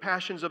abstain from the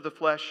passions of the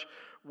flesh,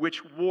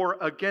 which war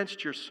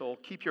against your soul.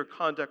 Keep your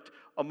conduct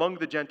among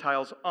the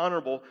Gentiles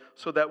honorable,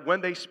 so that when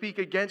they speak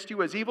against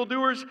you as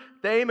evildoers,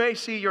 they may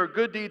see your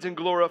good deeds and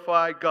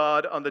glorify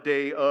God on the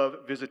day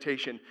of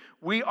visitation.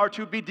 We are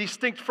to be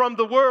distinct from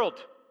the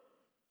world.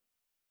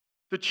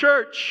 The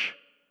church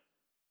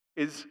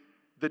is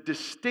the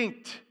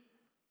distinct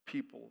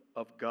people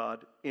of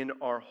God in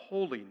our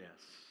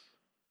holiness.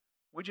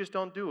 We just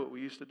don't do what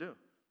we used to do.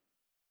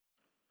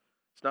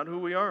 It's not who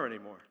we are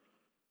anymore.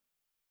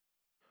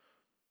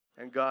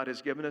 And God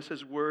has given us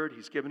His Word,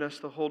 He's given us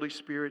the Holy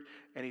Spirit,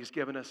 and He's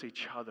given us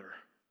each other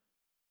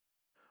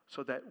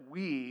so that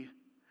we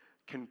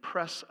can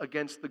press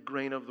against the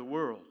grain of the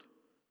world.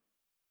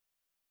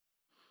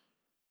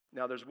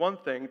 Now, there's one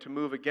thing to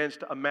move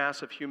against a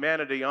mass of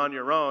humanity on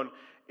your own.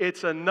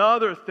 It's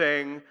another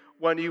thing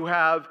when you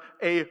have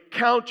a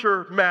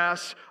counter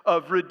mass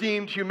of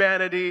redeemed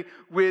humanity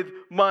with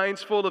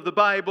minds full of the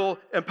Bible,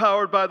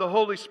 empowered by the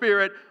Holy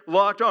Spirit,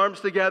 locked arms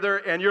together,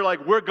 and you're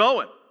like, we're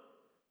going.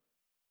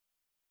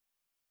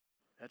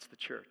 That's the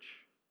church.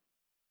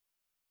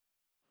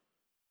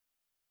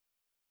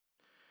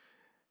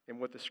 And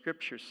what the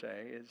Scriptures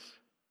say is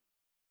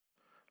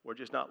we're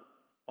just not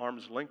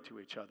arms linked to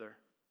each other.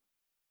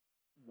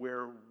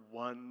 We're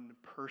one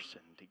person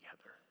together.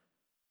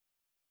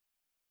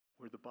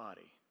 We're the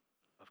body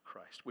of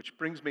Christ. Which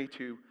brings me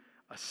to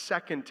a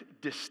second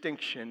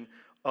distinction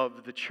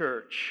of the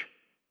church,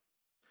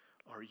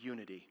 our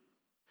unity.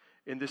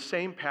 In the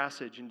same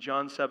passage in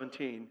John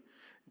 17,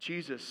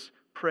 Jesus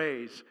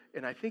prays,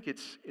 and I think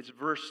it's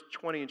verse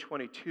 20 and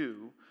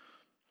 22.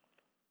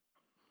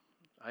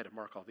 I had to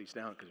mark all these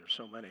down because there's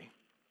so many.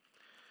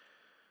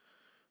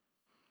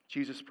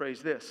 Jesus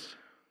prays this,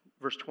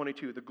 verse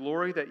 22, the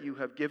glory that you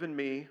have given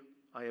me,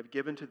 I have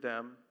given to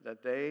them,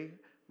 that they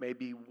may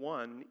be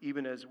one,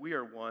 even as we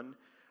are one,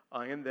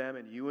 I and them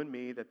and you and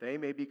me, that they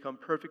may become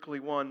perfectly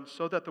one,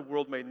 so that the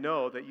world may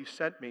know that you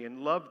sent me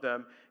and loved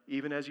them,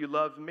 even as you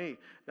loved me.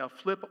 Now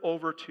flip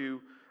over to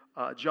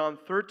John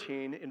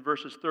 13, in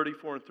verses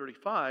 34 and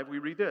 35, we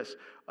read this.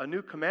 A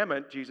new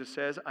commandment, Jesus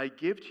says, I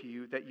give to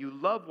you, that you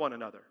love one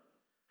another.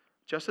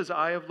 Just as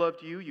I have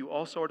loved you, you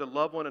also are to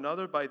love one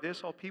another. By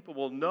this all people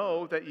will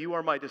know that you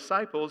are my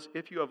disciples,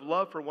 if you have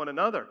love for one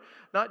another.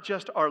 Not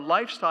just our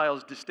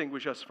lifestyles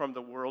distinguish us from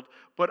the world,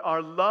 but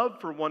our love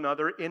for one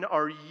another in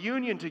our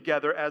union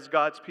together as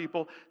God's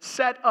people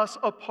set us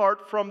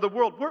apart from the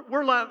world.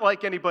 We're not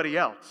like anybody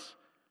else.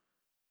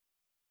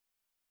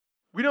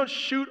 We don't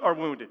shoot our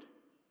wounded.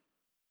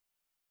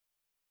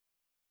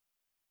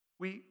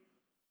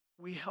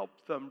 We help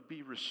them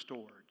be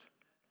restored.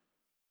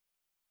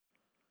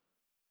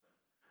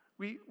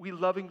 We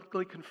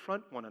lovingly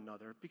confront one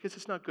another because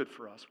it's not good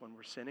for us when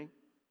we're sinning.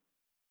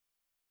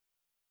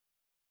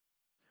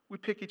 We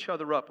pick each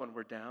other up when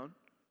we're down.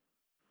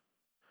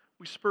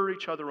 We spur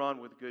each other on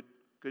with good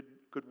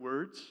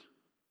words.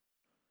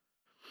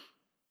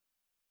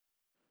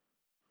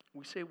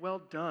 We say, well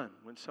done,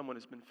 when someone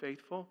has been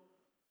faithful.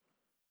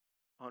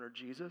 Honor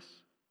Jesus.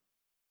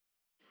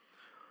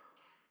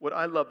 What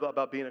I love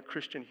about being a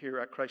Christian here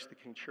at Christ the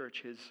King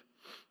Church is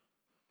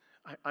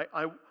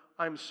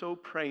I'm so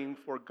praying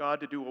for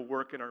God to do a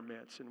work in our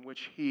midst in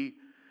which He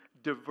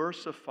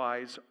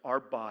diversifies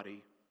our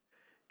body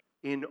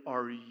in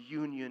our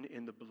union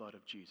in the blood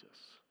of Jesus.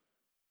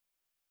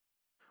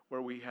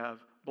 Where we have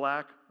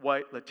black,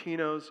 white,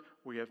 Latinos,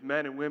 we have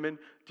men and women,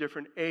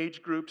 different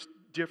age groups,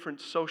 different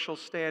social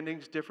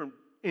standings, different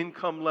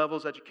income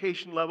levels,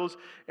 education levels,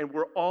 and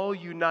we're all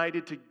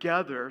united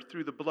together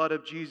through the blood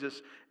of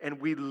Jesus, and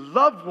we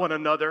love one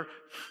another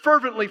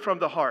fervently from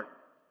the heart.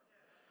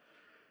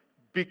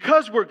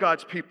 Because we're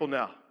God's people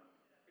now.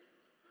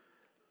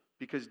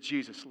 Because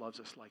Jesus loves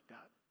us like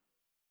that.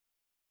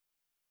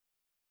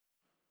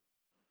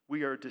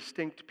 We are a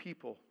distinct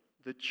people.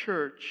 The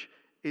church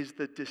is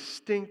the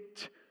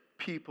distinct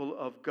people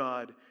of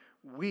God.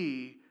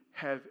 We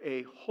have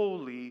a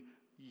holy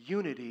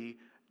unity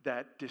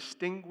that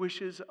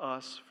distinguishes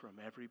us from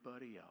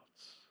everybody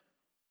else.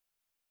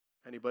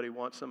 Anybody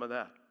want some of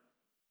that?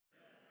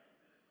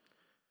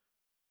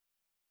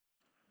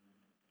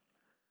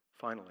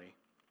 Finally,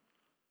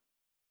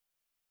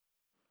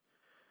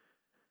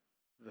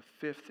 the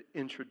fifth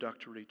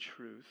introductory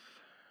truth,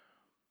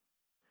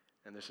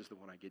 and this is the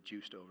one I get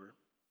juiced over.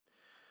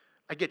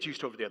 I get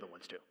juiced over the other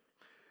ones too.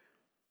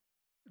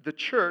 The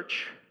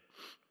church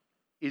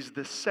is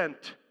the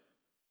sent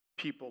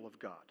people of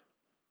God.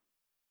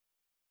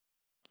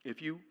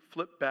 If you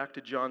flip back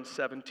to John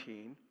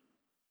 17,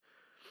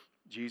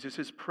 Jesus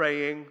is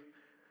praying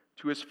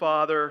to his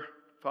Father.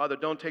 Father,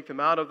 don't take them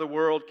out of the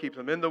world. Keep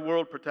them in the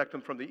world. Protect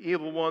them from the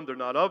evil one. They're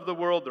not of the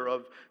world. They're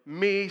of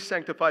me.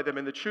 Sanctify them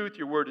in the truth.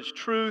 Your word is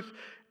truth.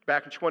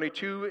 Back in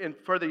 22 and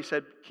further, he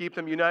said, keep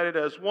them united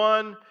as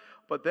one.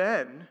 But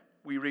then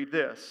we read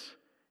this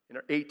in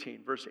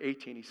verse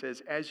 18. He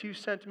says, as you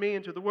sent me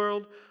into the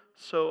world,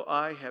 so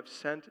I have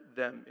sent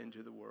them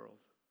into the world.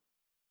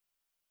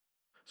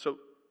 So,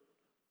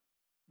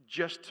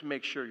 just to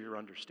make sure you're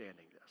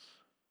understanding this,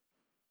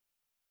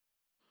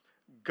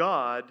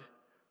 God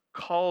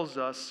calls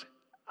us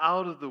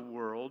out of the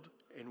world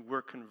and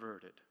we're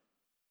converted.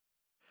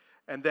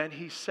 And then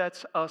he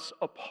sets us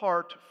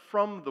apart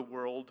from the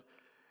world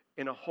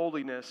in a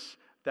holiness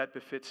that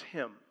befits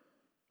him.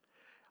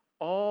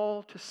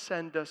 All to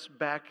send us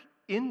back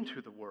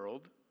into the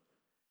world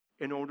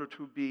in order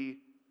to be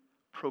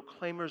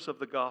proclaimers of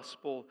the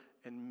gospel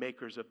and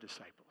makers of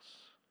disciples.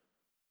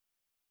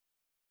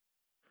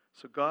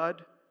 So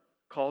God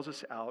calls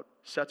us out,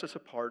 sets us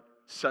apart,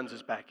 sends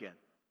us back in.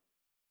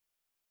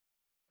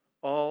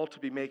 All to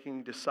be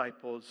making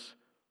disciples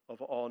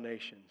of all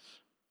nations.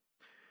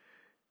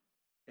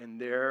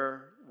 And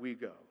there we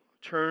go.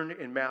 Turn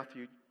in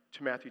Matthew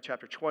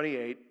chapter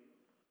 28,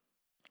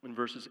 in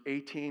verses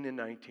 18 and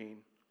 19.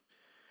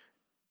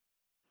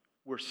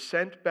 We're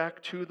sent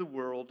back to the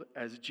world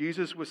as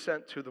Jesus was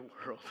sent to the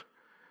world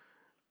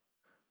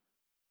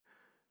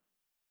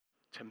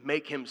to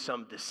make him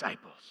some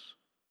disciples.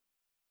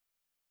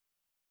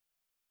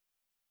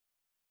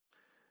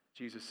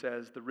 Jesus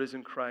says, the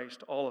risen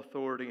Christ, all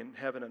authority in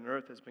heaven and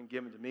earth has been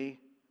given to me.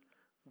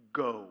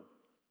 Go,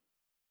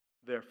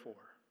 therefore,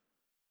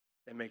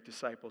 and make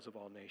disciples of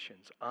all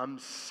nations. I'm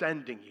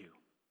sending you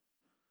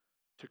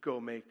to go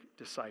make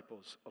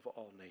disciples of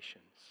all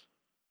nations.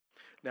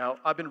 Now,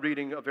 I've been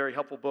reading a very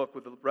helpful book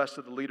with the rest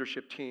of the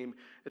leadership team.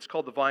 It's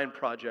called The Vine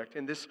Project.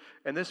 And this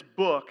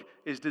book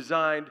is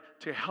designed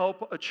to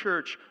help a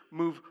church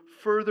move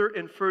further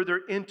and further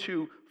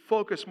into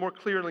focus more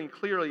clearly and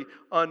clearly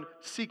on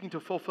seeking to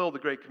fulfill the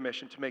Great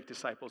Commission to make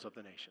disciples of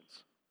the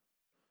nations.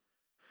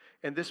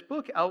 And this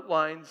book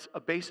outlines a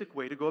basic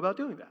way to go about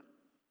doing that.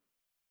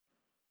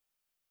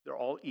 They're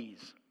all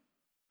E's.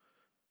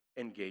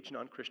 Engage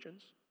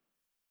non-Christians,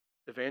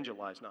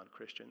 evangelize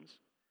non-Christians,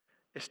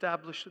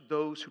 establish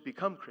those who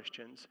become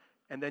Christians,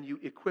 and then you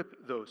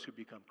equip those who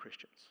become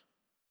Christians.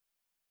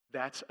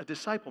 That's a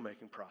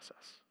disciple-making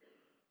process.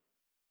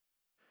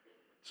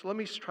 So let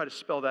me try to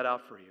spell that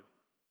out for you,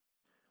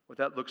 what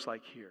that looks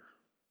like here.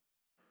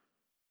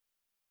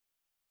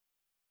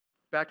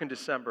 Back in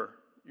December,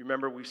 you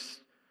remember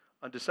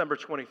on December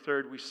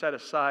 23rd, we set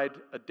aside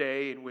a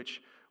day in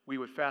which we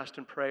would fast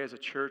and pray as a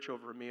church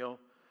over a meal,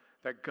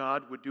 that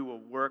God would do a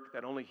work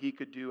that only he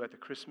could do at the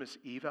Christmas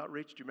Eve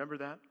outreach. Do you remember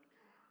that?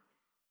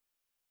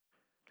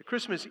 The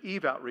Christmas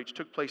Eve outreach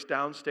took place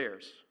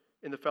downstairs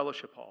in the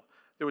fellowship hall.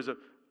 There was a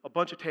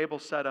bunch of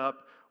tables set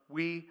up.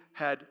 We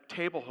had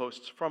table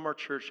hosts from our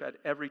church at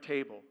every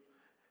table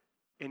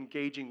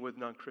engaging with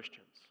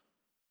non-Christians,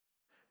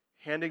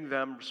 handing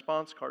them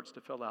response cards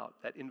to fill out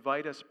that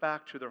invite us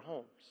back to their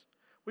homes.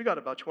 We got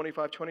about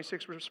 25,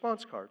 26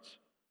 response cards.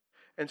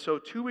 And so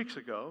 2 weeks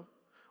ago,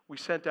 We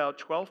sent out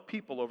 12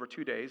 people over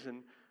 2 days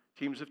in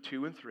teams of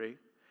 2 and 3,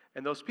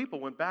 and those people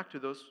went back to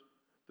the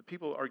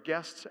people, our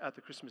guests at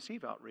the Christmas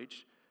Eve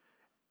outreach,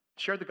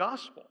 shared the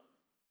gospel,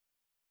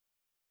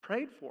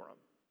 prayed for them.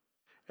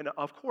 And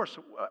of course,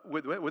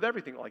 with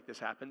everything like this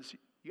happens,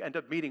 you end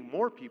up meeting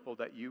more people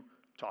that you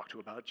talk to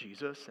about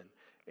Jesus and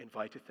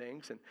invite to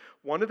things. And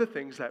one of the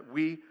things that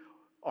we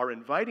are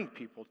inviting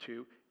people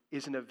to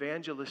is an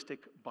evangelistic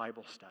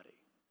Bible study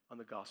on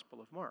the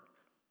Gospel of Mark.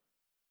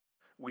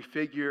 We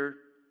figure,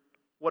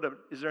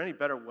 is there any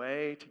better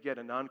way to get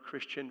a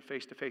non-Christian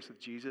face-to-face with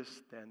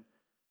Jesus than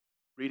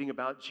reading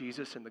about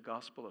Jesus in the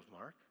Gospel of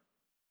Mark?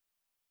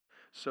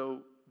 So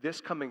this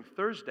coming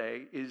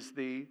Thursday is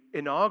the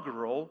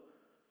inaugural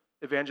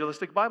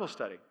evangelistic Bible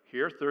study.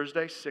 Here,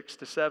 Thursday, 6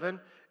 to 7.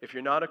 If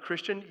you're not a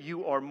Christian,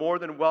 you are more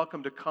than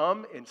welcome to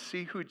come and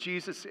see who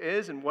Jesus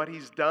is and what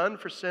he's done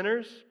for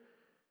sinners.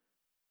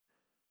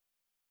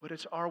 But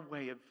it's our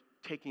way of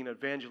taking an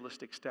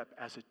evangelistic step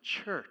as a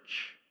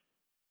church.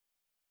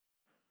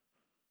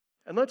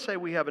 And let's say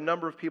we have a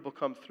number of people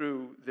come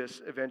through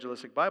this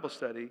evangelistic Bible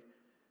study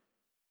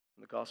in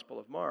the Gospel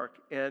of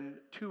Mark, and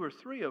 2 or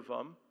 3 of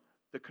them,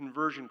 the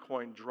conversion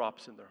coin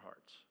drops in their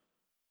hearts.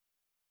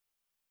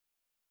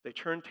 They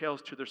turn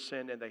tails to their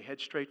sin and they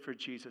head straight for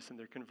Jesus, and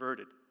they're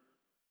converted,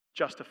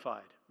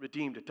 justified,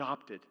 redeemed,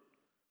 adopted.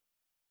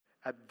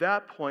 At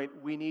that point,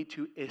 we need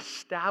to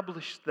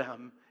establish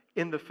them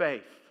in the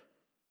faith,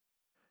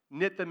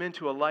 knit them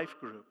into a life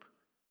group,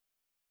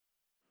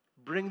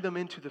 bring them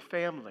into the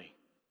family.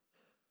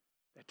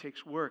 It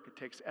takes work, it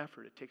takes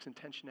effort, it takes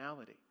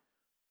intentionality.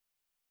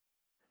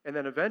 And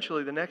then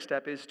eventually the next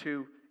step is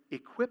to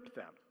equip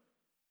them.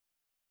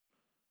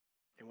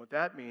 And what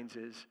that means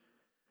is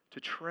to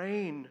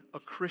train a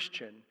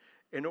Christian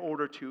in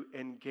order to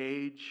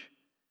engage,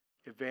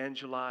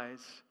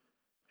 evangelize,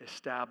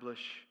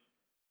 establish,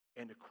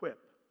 and equip.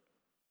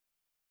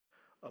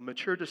 A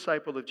mature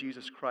disciple of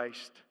Jesus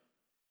Christ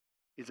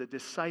is a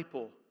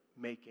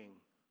disciple-making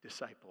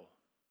disciple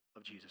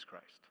of Jesus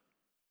Christ.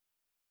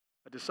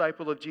 A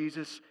disciple of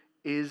Jesus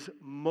is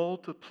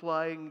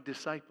multiplying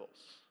disciples.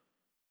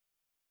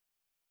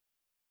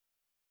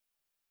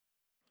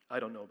 I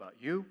don't know about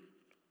you,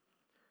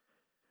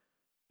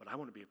 but I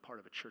want to be a part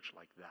of a church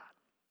like that,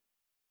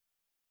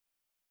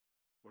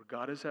 where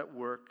God is at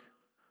work,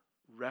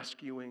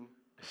 rescuing,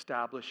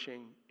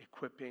 establishing,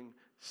 equipping,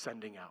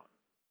 sending out.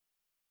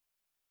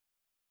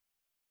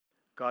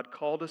 God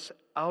called us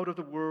out of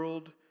the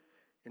world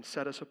and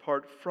set us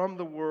apart from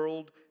the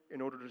world in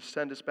order to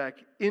send us back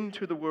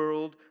into the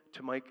world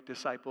to make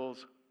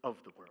disciples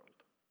of the world.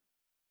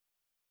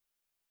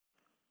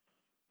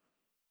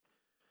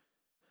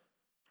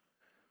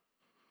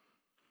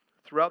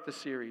 Throughout the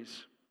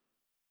series,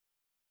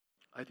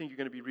 I think you're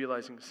going to be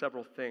realizing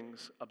several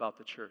things about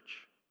the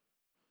church.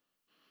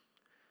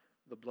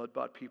 The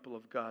blood-bought people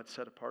of God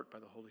set apart by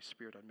the Holy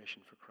Spirit on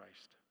mission for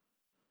Christ.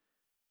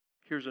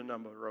 Here's a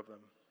number of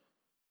them.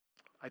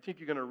 I think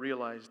you're going to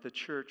realize the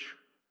church,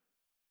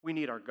 we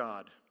need our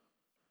God.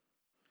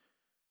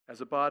 As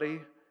a body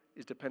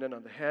is dependent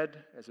on the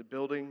head, as a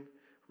building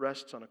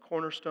rests on a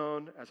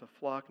cornerstone, as a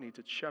flock needs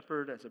its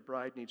shepherd, as a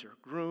bride needs her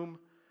groom,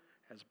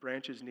 as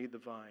branches need the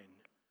vine.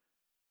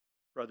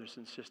 Brothers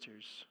and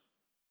sisters,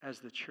 as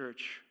the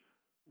church,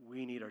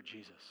 we need our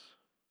Jesus.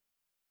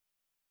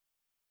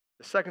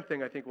 The second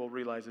thing I think we'll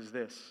realize is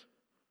this.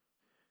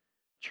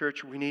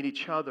 Church, we need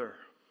each other.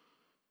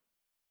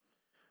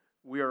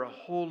 We are a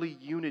holy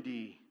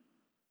unity.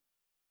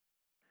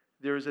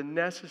 There is a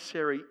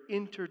necessary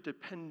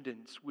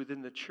interdependence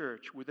within the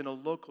church, within a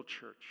local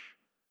church,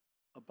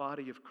 a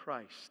body of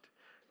Christ.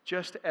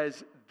 Just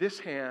as this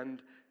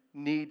hand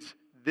needs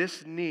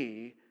this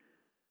knee,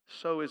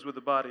 so is with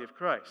the body of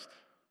Christ.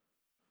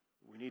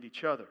 We need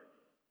each other.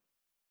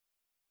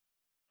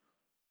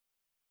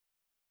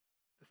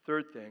 The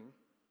third thing,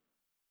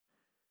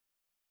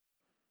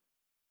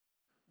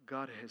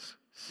 God has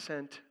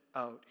sent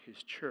out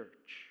his church.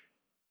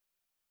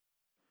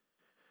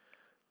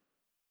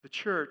 The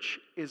church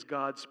is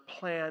God's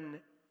plan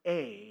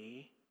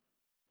A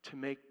to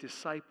make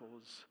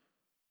disciples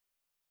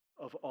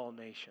of all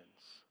nations.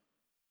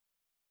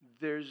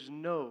 There's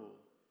no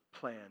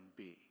plan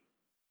B.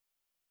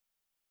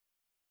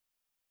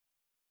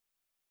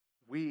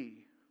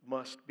 We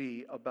must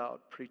be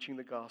about preaching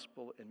the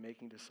gospel and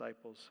making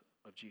disciples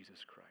of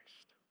Jesus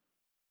Christ.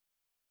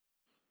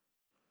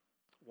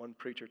 One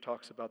preacher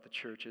talks about the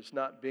church as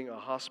not being a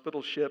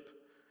hospital ship,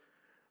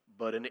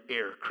 but an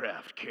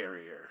aircraft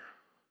carrier.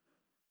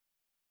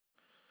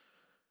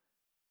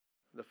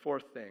 The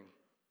fourth thing,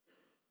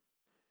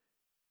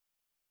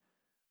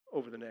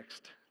 over the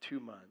next 2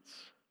 months,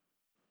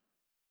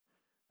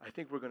 I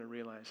think we're going to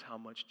realize how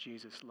much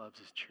Jesus loves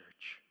his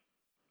church.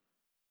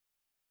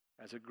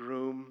 As a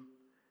groom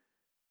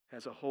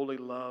has a holy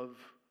love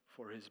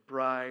for his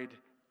bride,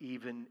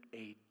 even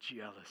a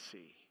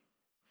jealousy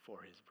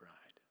for his bride.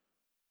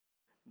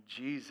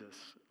 Jesus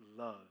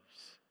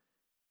loves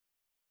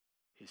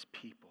his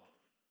people.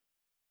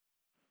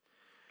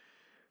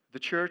 The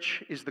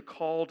church is the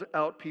called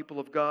out people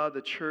of God.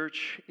 The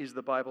church is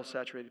the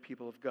Bible-saturated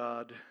people of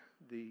God.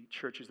 The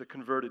church is the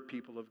converted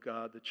people of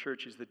God. The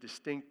church is the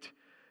distinct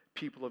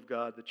people of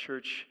God. The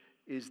church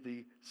is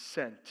the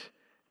sent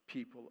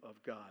people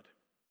of God.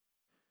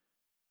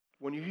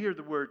 When you hear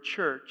the word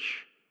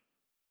church,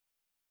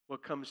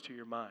 what comes to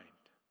your mind?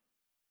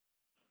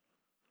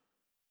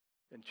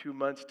 In 2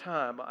 months'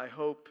 time, I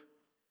hope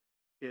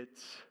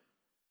it's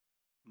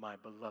my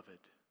beloved.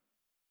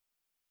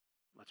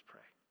 Let's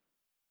pray.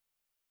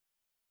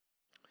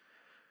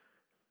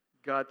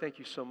 God, thank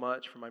you so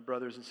much for my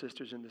brothers and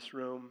sisters in this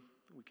room.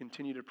 We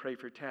continue to pray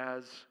for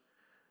Taz.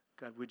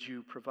 God, would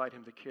you provide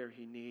him the care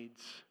he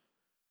needs?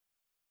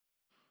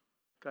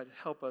 God,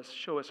 help us,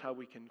 show us how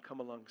we can come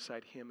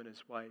alongside him and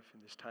his wife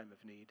in this time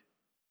of need.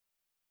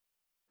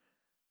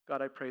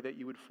 God, I pray that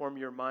you would form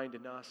your mind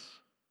in us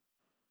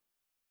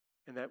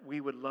and that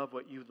we would love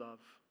what you love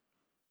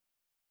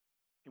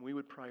and we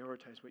would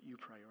prioritize what you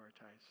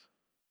prioritize.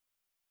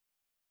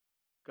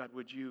 God,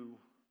 would you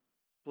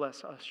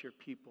bless us, your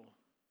people,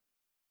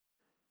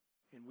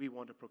 and we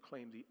want to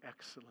proclaim the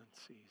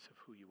excellencies of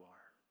who you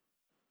are.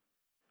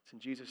 It's in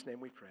Jesus' name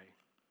we pray.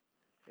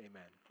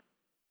 Amen.